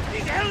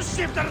 These hell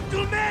ships are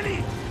too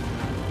many!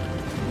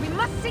 We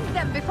must sink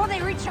them before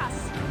they reach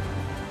us.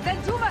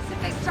 They'll doom us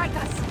if they strike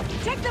us.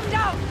 Take them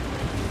down!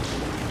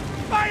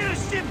 Fire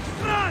ships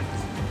front!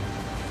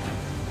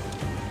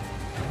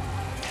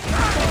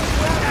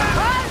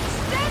 Hold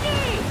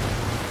steady!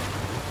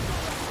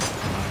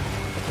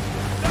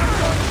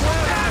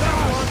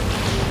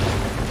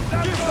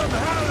 Give them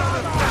hell of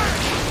a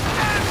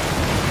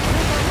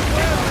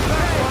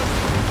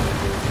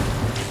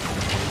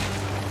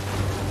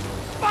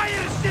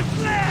fire ships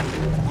left!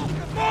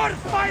 More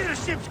fire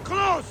ships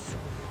close!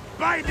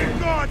 By the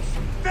gods,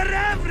 they're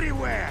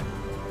everywhere!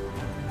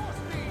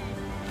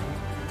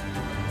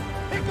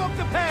 Pick up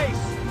the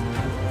pace!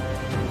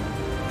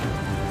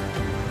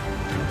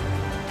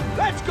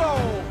 Let's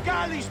go!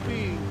 Galley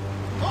speed!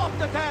 Off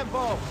the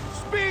tempo!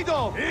 Speed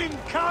up!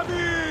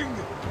 Incoming!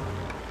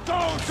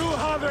 Those who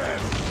have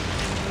it!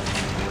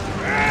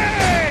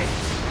 Hey!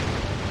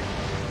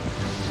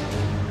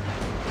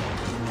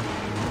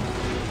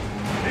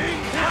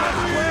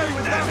 Incoming!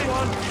 With that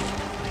one!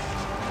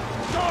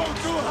 Those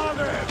who have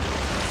it!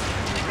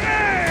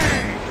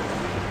 Hey!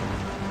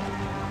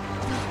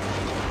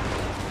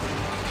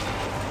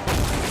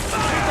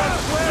 Fire!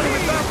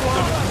 With that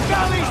one!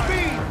 Galley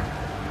speed!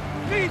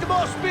 Need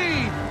more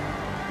speed!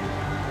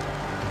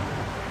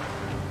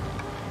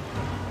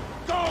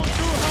 Those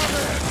who have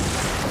it!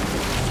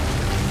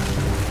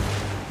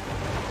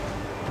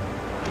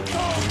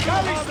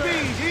 Galley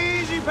speed,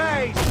 easy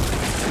pace!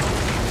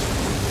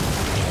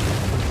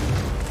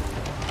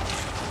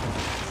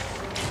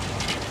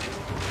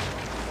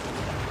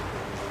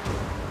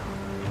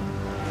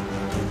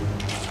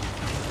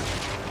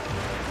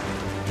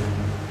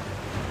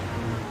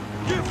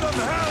 Give them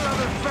hell of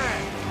a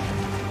fan!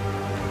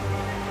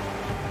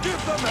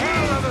 Give them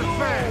hell of a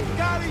fan!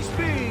 Galley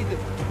speed!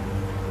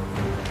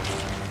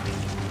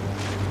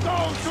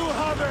 Those who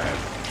have it!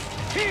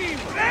 Team!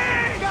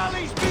 Hey!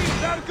 Galley speed!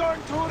 They're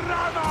going to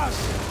ram us!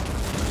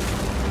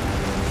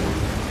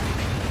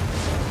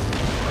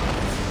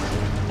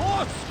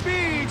 More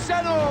speed,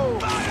 Zeno!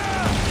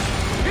 Fire!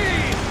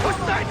 Team! Who's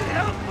trying to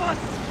help us?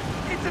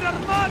 It's an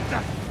armada!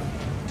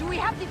 Do we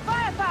have the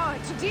firepower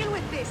to deal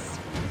with this?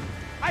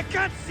 I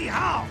can't see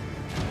how!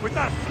 With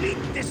our fleet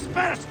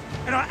dispersed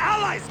and our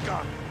allies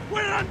gone,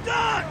 we're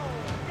undone!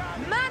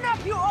 Man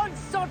up, you old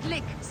salt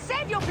lick!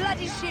 Save your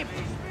bloody ship!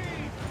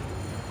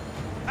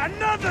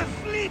 Another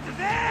fleet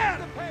there!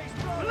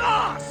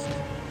 Lost!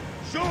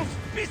 Jove's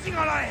pissing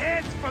on our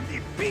heads from the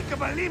peak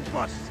of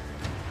Olympus!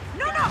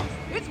 No, no!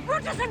 It's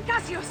Brutus and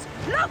Cassius!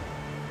 Look!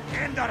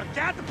 And our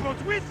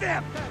catapult with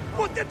them!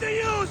 Put them to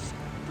use!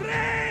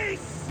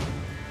 Brace!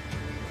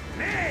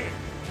 Nay!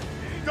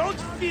 Don't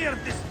fear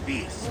this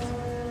beast!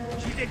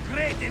 She's a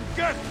great and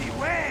girthy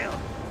whale,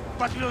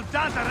 but will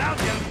dance around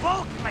their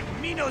bulk like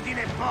minnows in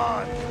a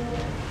pond!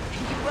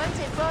 You weren't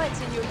a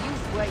poet in your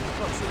youth, were you,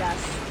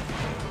 Foxidas?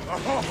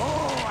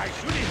 Oh, I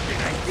should have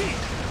been, I think.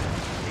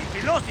 The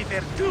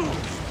philosopher too.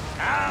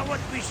 Ah,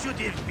 what we should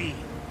have been.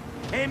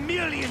 A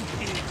million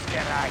things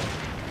there I.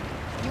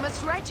 You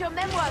must write your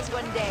memoirs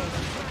one day.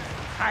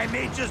 I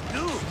may just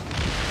do.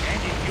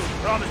 And if you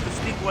promise to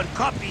sneak one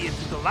copy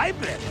into the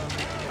library,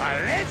 our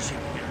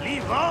legend will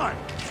Live on!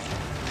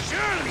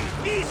 Surely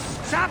this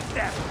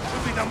chapter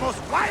will be the most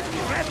widely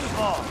read of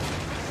all!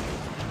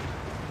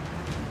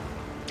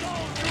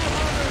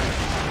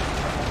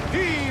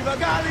 Heave a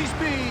galley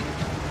speed!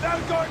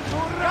 They're going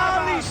to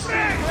Galley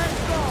speed! Let's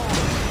go!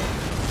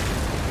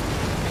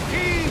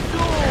 Heave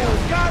to!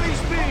 Galley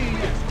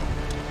speed!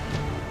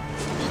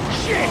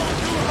 Shit!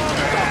 Stop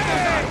the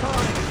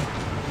baton!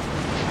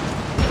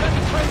 Let's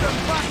play them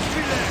back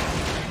to there!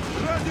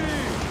 Ready!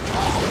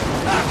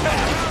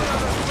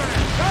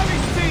 Galley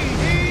speed!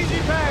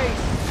 Easy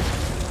pace!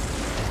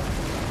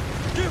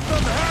 Give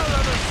them hell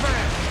of a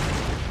chance!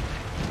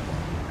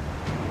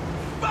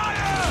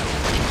 Fire!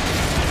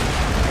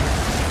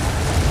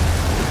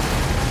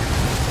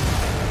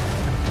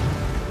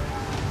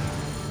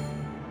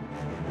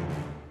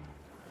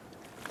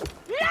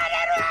 Let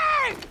it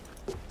rain!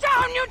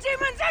 Down, you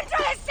demons, into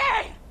the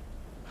sea!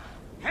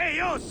 Hey,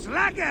 you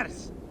slackers!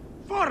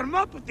 Form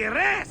up with the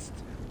rest!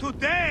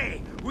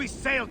 Today, we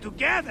sail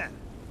together!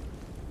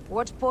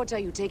 What port are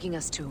you taking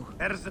us to?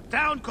 There's a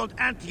town called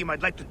Anthem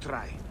I'd like to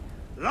try.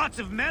 Lots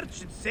of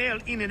merchants sail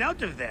in and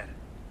out of there.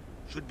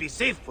 Should be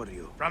safe for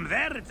you. From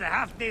there, it's a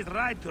half-day's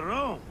ride to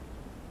Rome.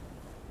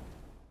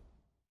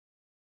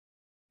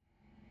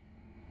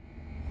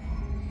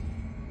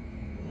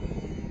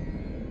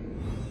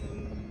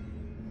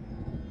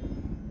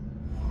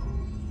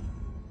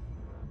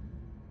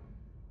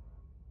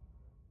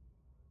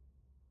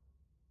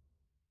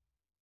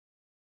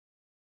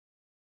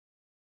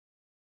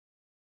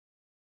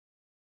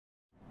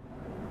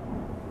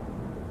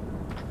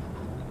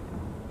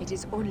 It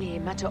is only a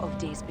matter of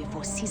days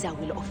before Caesar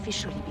will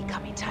officially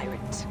become a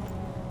tyrant.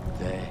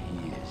 There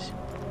he is.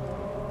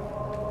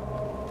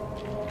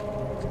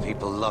 The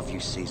people love you,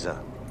 Caesar.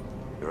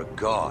 You're a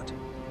god.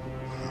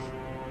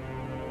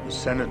 The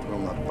Senate will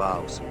not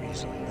bow so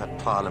easily. That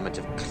parliament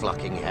of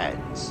clucking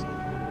hens.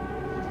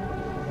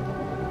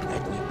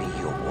 Let me be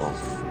your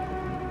wolf.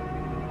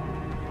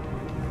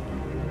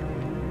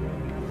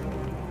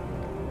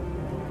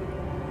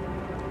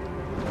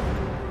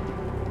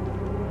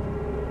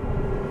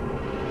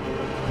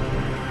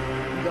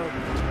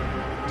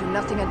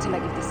 Nothing until I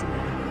give the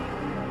signal.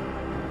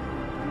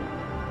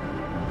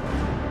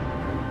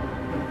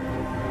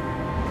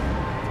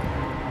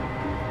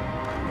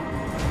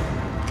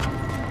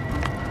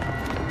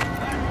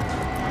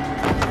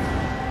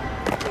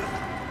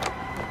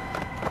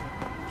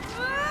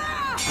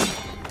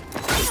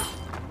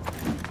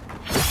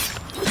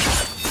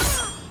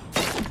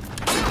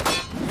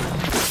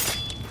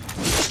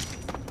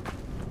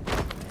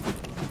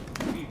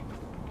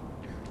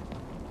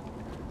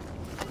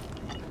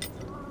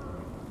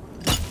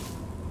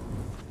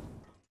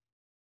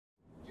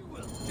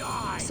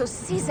 So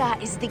Caesar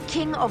is the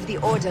king of the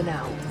Order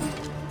now.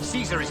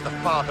 Caesar is the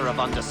father of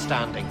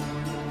understanding.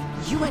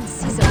 You and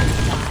Caesar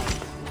lie.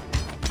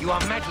 You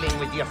are meddling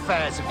with the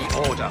affairs of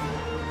the Order.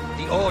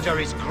 The Order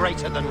is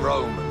greater than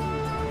Rome.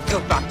 Go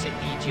back to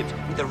Egypt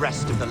with the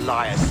rest of the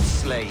liars and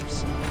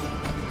slaves.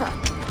 Huh.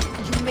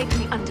 You make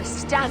me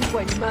understand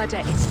why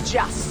murder is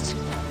just.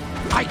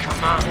 I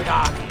command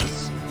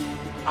armies.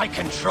 I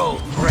control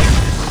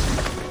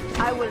greatness.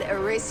 I will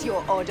erase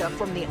your order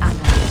from the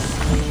annals.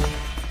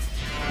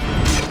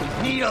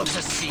 Kneel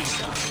to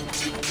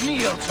Caesar.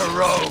 Kneel to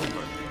Rome.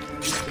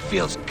 It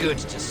feels good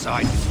to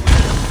side with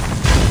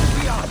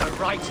you. We are the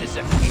writers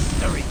of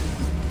history.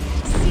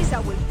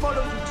 Caesar will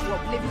follow you to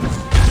oblivion.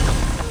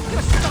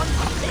 Your son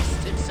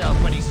pissed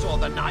himself when he saw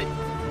the knife.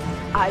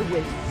 I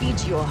will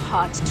feed your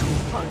heart to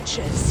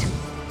vultures.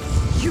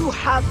 You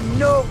have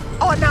no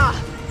honor!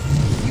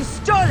 You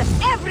stole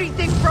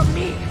everything from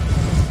me!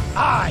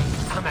 I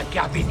am a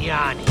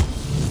Gabiniani.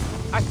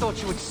 I thought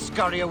you would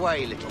scurry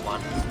away, little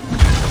one.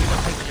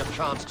 Taking your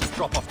chance to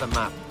drop off the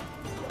map.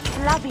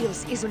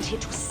 Flavius isn't here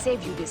to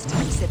save you this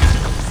time,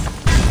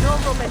 Septimus. No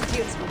Roman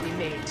deals will be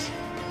made.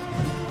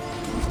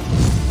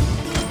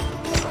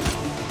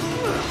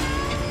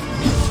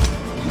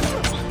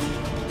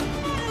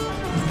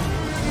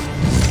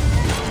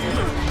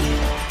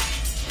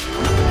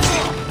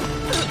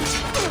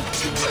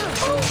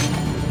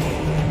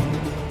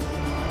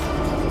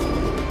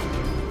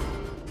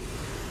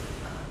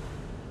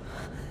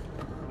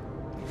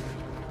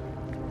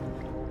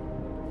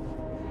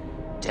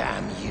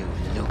 Damn you,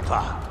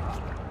 Lupa.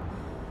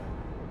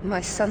 My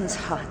son's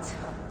heart.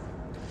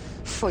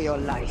 For your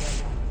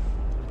life.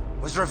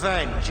 Was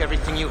revenge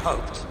everything you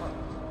hoped?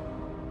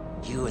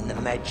 You and the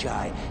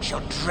Magi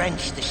shall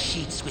drench the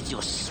sheets with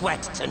your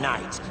sweat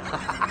tonight.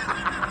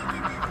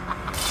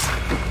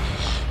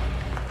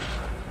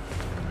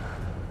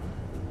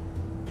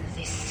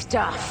 This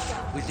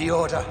stuff. With the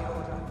Order,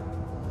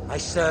 I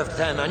served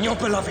them and your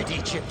beloved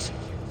Egypt.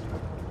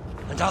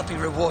 And I'll be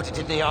rewarded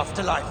in the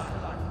afterlife.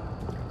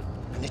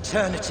 An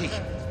eternity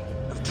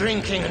of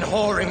drinking and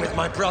whoring with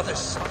my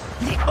brothers.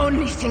 The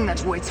only thing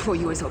that waits for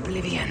you is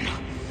oblivion.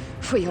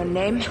 For your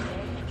name,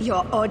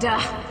 your order,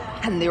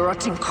 and the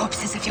rotting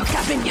corpses of your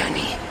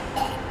Gabiniani.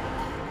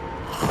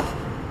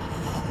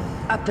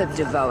 Up and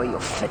devour your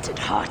fetid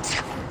heart.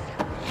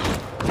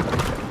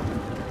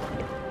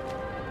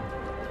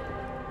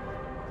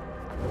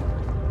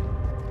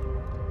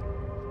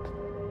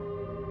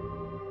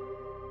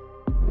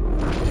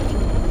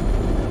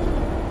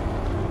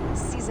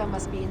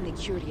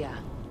 Curia,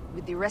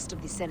 with the rest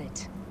of the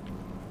Senate.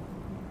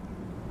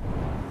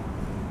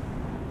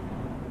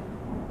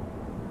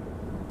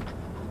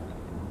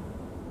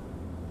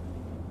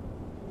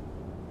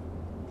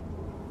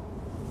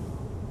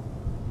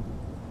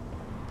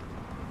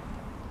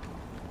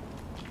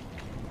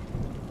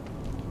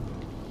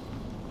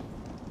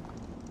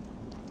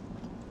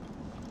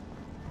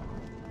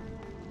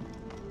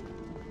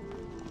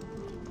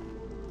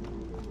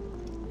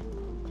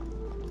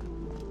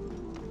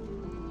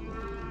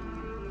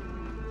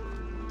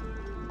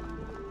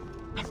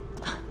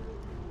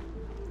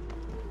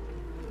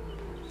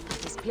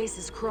 This place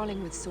is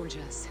crawling with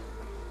soldiers.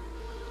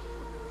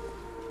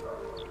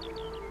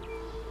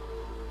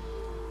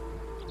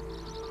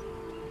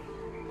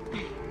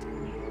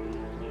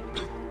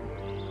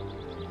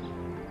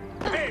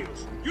 Hey,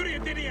 Yuri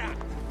Diniak!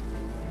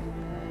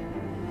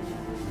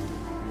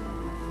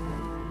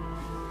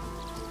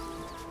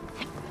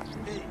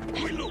 Hey,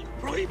 qui look,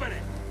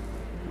 prohibere!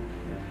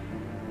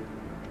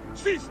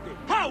 Siste,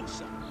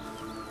 pausa!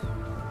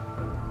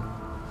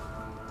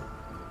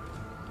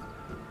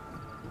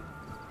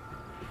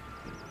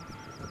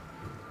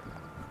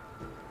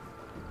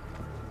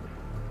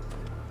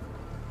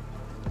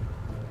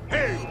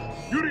 Hey,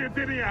 Yuri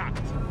Diniak!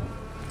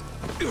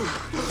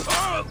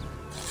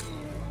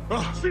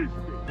 Siste,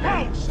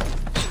 pausa!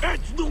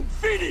 It's not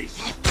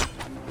finished!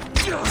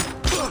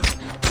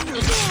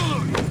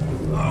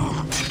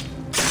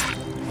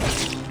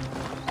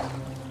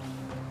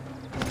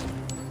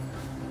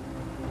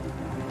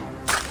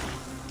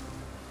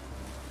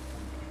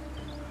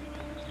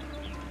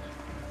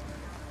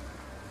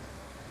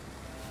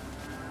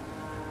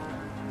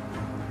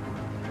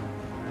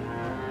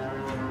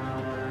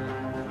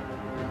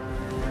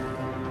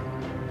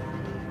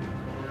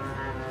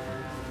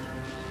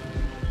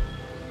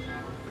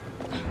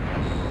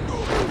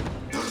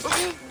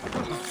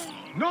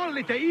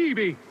 Nollite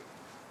Ibi!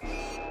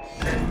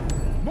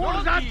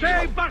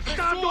 Morzate,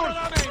 bastardos!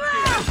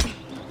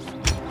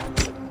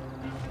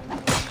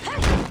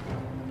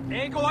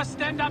 Ego a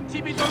stand-up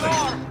tibi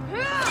dolor!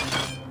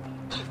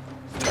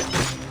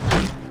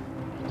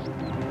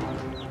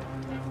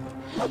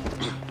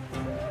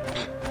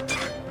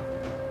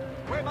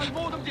 Where my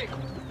modem dick?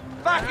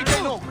 Back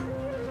again, no!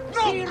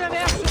 Tira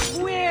versus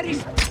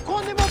fueris!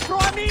 Condemo pro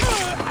amigo!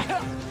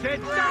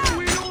 Set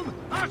sanguinum,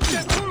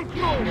 asce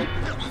fulcrum!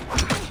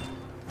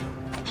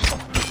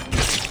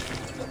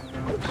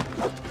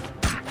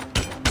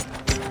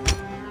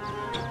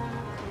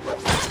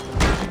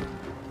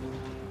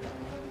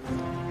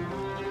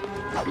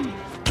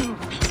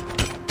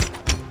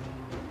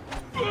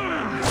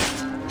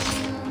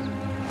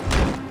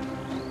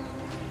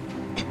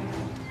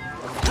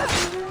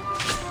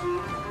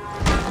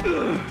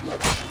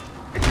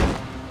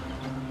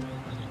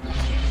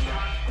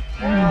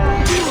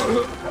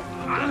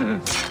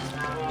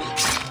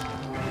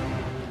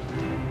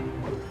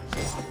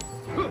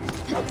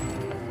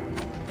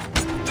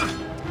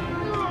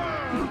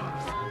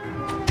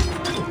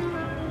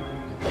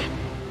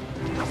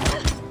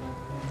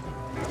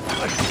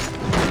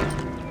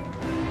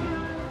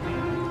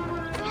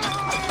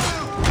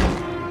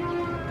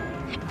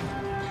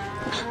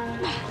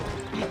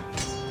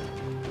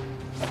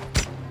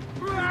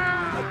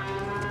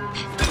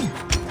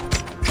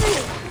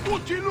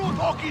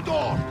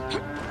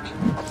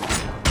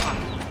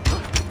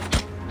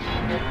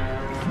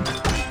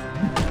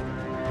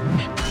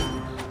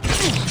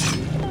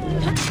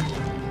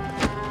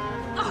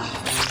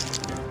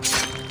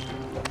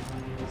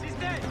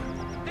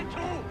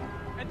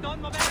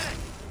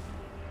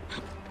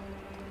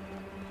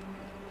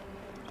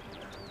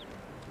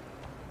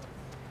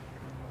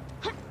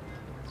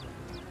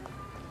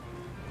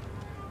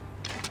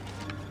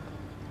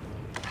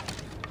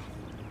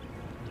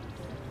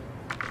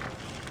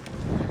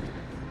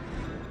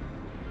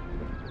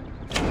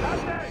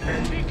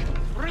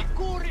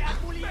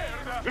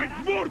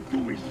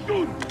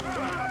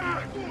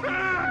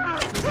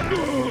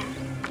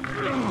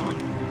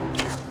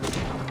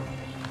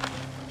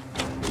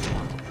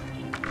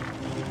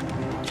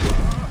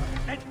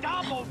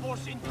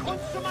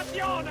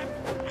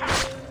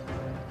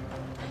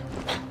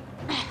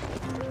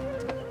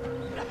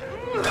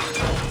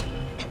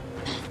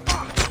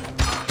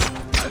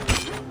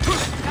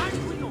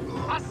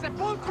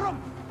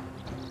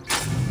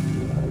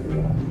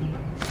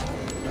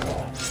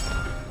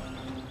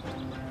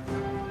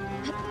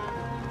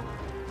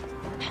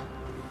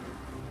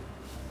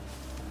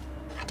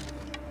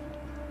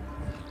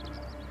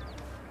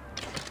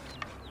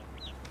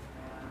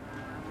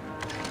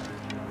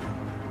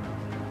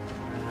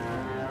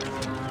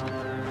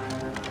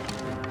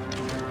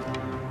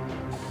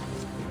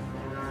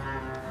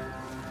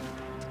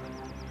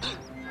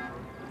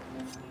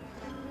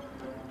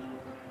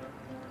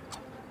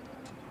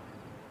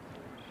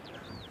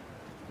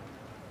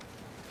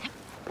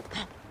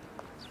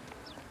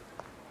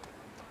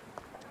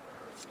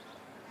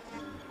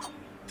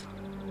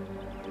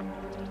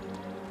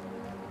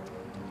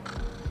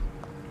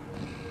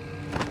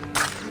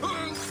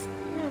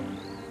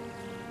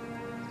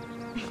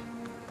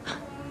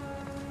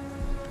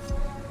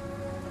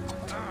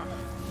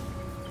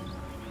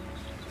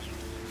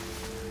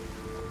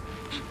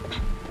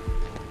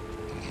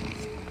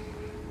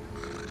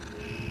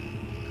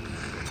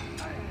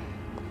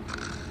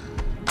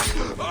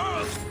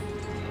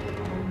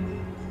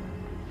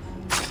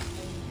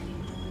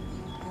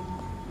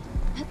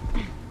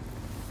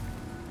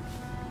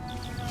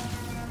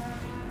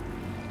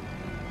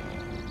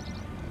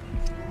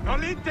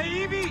 Lite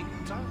Ivi!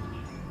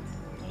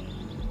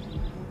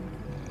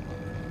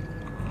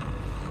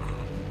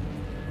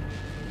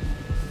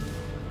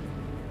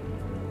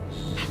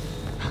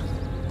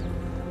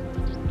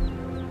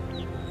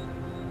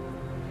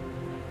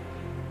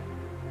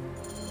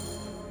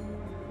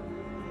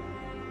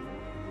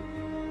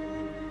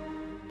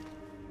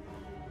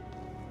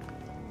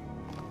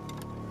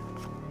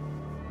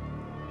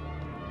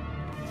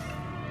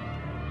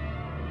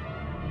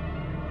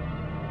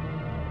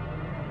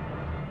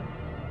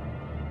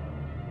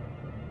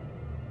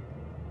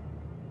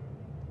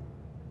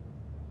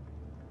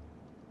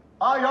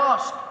 I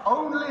ask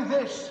only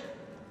this,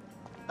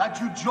 that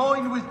you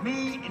join with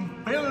me in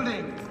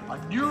building a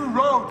new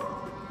Rome.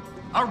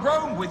 A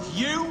Rome with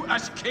you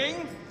as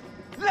king?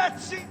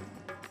 Let's see!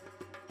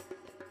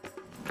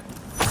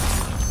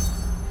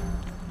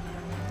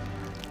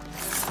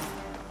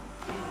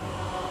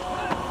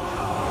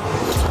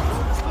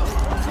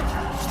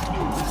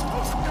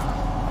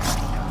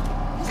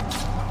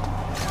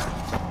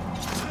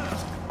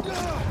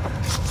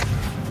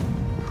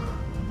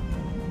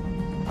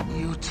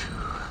 You too,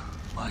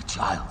 my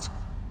child.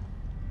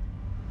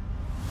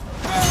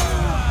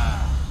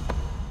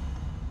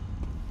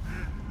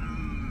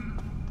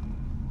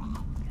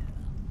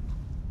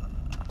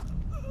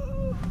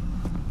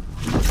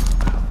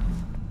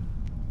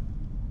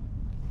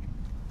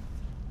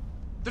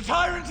 The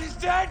tyrant is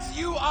dead!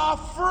 You are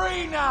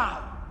free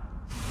now!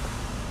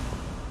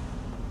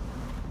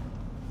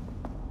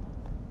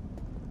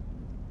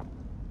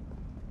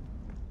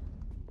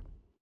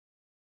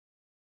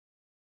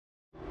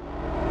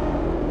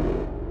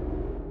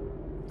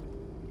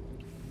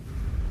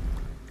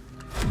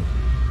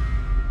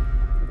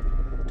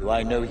 Do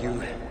I know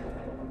you?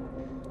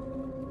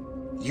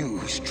 You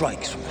who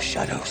strikes from the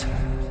shadows.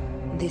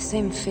 The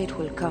same fate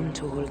will come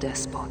to all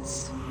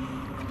despots.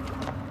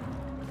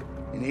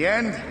 In the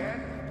end,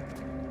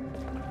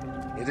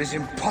 it is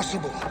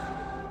impossible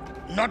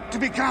not to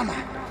become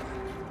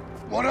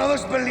what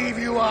others believe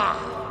you are.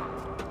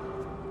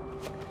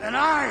 And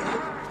I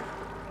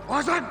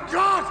was a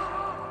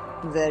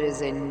god! There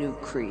is a new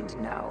creed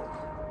now.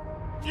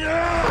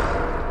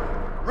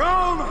 Yeah!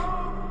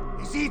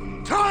 Rome is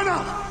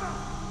eternal!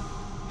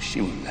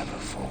 She will never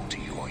fall to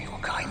you or your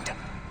kind.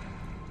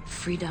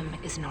 Freedom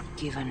is not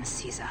given,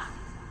 Caesar.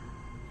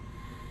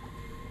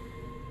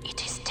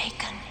 It is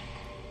taken.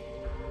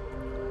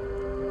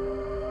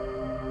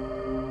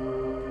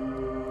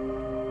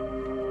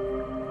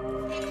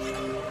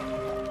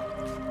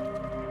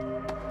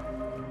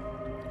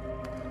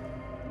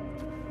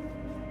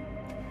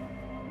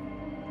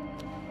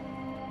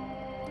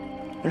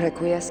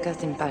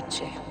 Requiescat in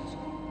pace,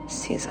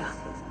 Caesar.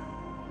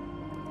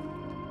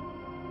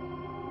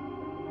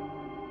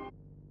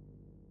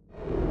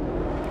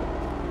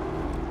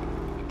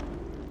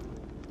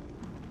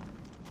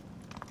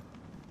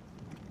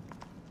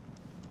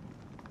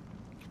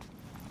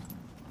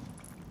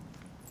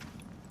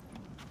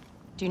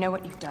 Do you know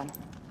what you've done?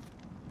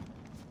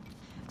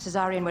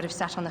 Caesarion would have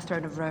sat on the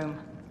throne of Rome.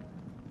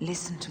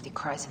 Listen to the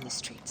cries in the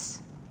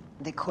streets.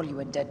 They call you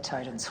a dead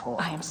tyrant's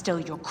whore. I am still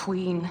your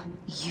queen.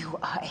 You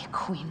are a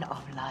queen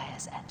of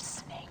liars and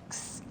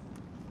snakes.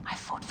 I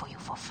fought for you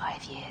for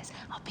 5 years.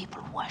 Our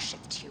people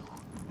worshipped you.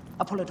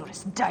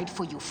 Apollodorus died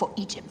for you, for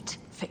Egypt.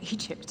 For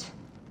Egypt?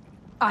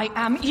 I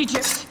am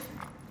Egypt!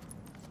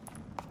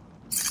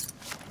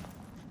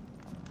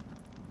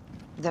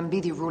 Then be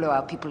the ruler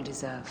our people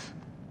deserve.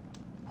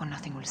 Or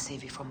nothing will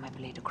save you from my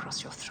blade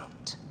across your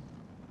throat.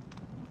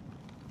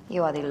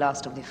 You are the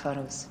last of the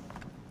pharaohs.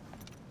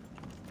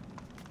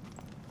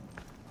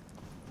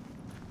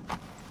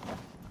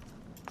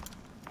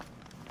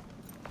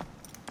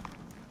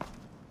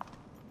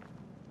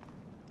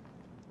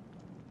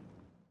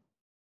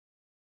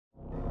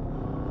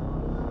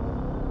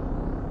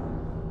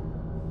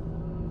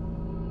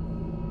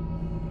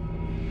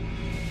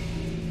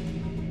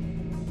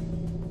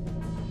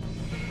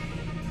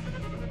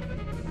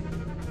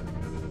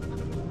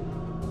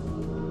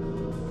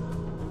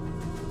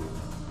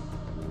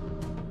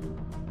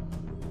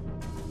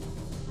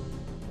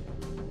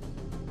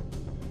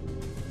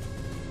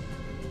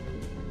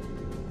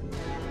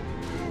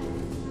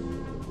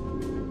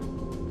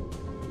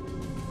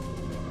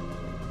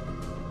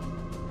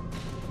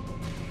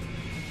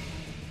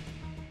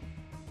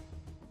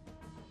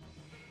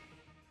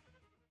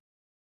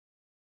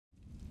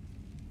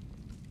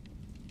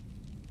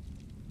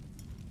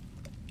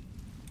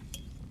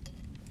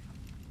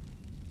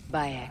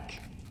 Bayek.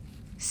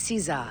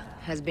 Caesar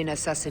has been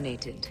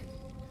assassinated.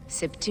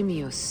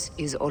 Septimius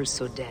is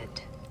also dead.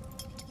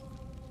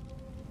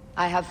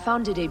 I have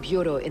founded a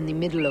bureau in the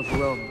middle of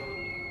Rome.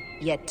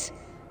 Yet,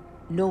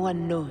 no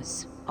one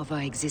knows of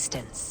our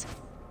existence.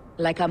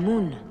 Like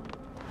Amun,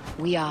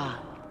 we are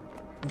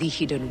the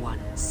Hidden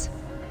Ones.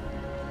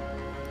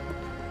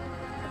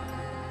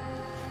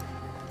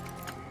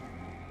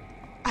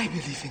 I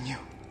believe in you.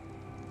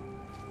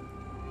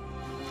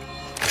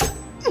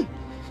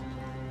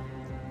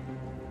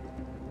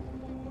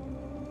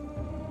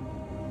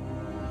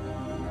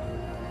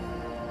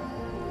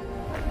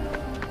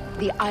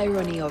 The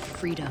irony of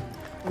freedom.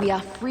 We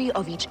are free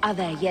of each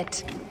other,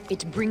 yet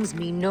it brings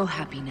me no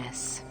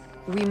happiness.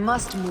 We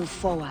must move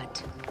forward.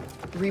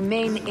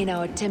 Remain in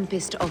our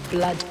tempest of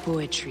blood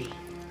poetry.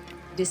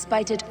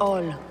 Despite it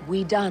all,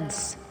 we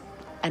dance,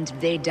 and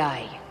they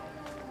die.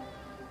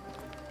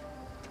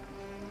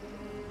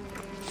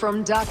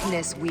 From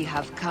darkness we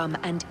have come,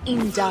 and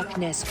in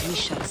darkness we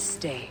shall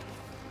stay.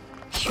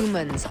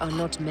 Humans are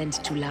not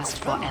meant to last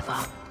forever.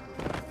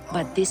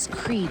 But this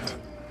creed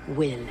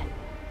will.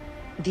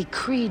 The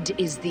creed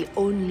is the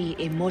only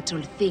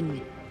immortal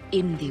thing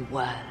in the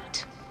world.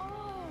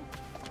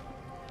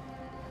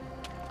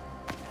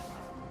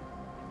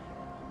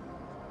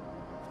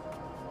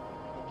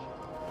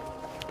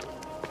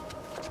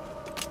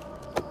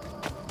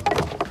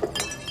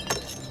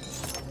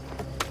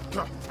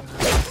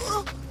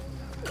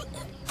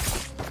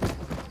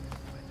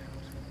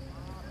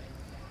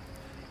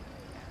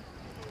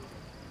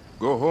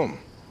 Go home.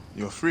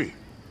 You're free.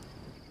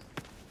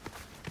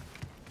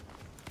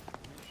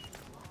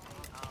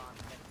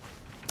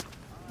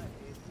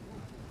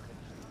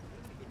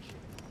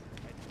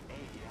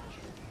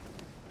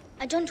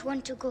 I don't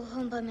want to go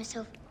home by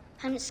myself.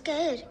 I'm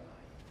scared.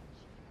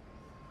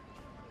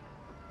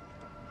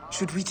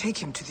 Should we take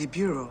him to the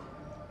Bureau?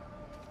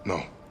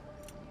 No.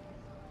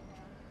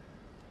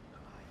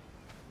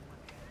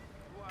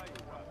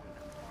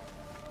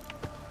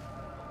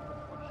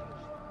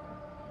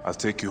 I'll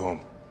take you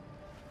home.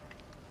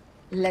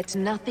 Let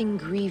nothing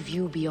grieve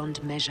you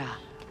beyond measure,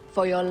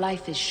 for your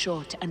life is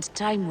short and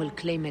time will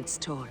claim its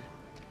toll.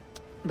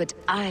 But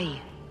I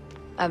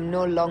am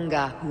no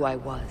longer who I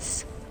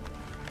was.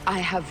 I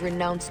have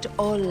renounced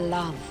all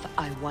love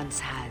I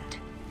once had.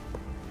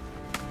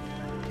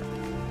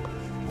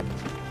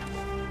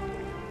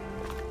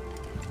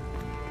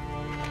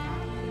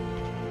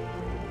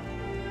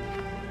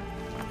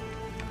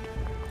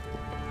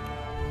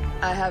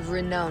 I have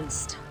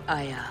renounced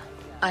Aya.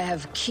 I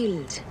have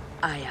killed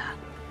Aya.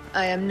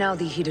 I am now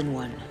the Hidden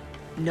One,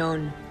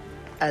 known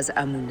as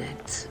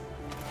Amunet.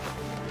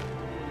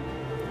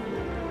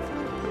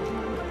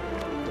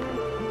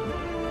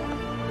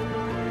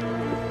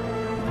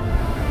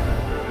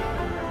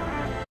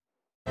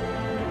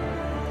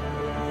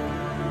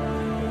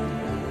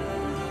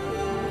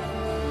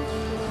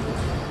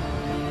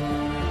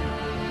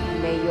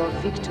 May your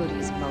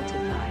victories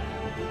multiply.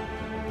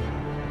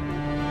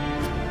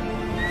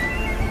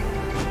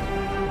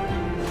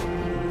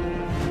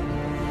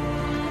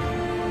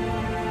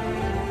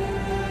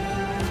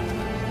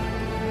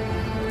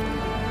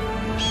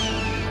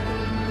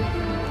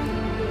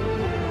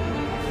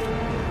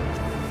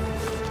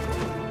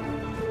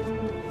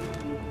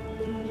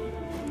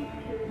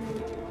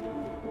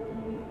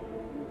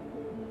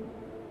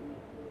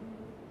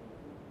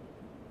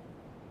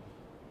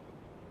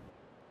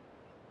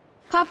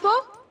 Papa?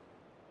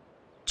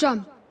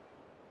 Jump.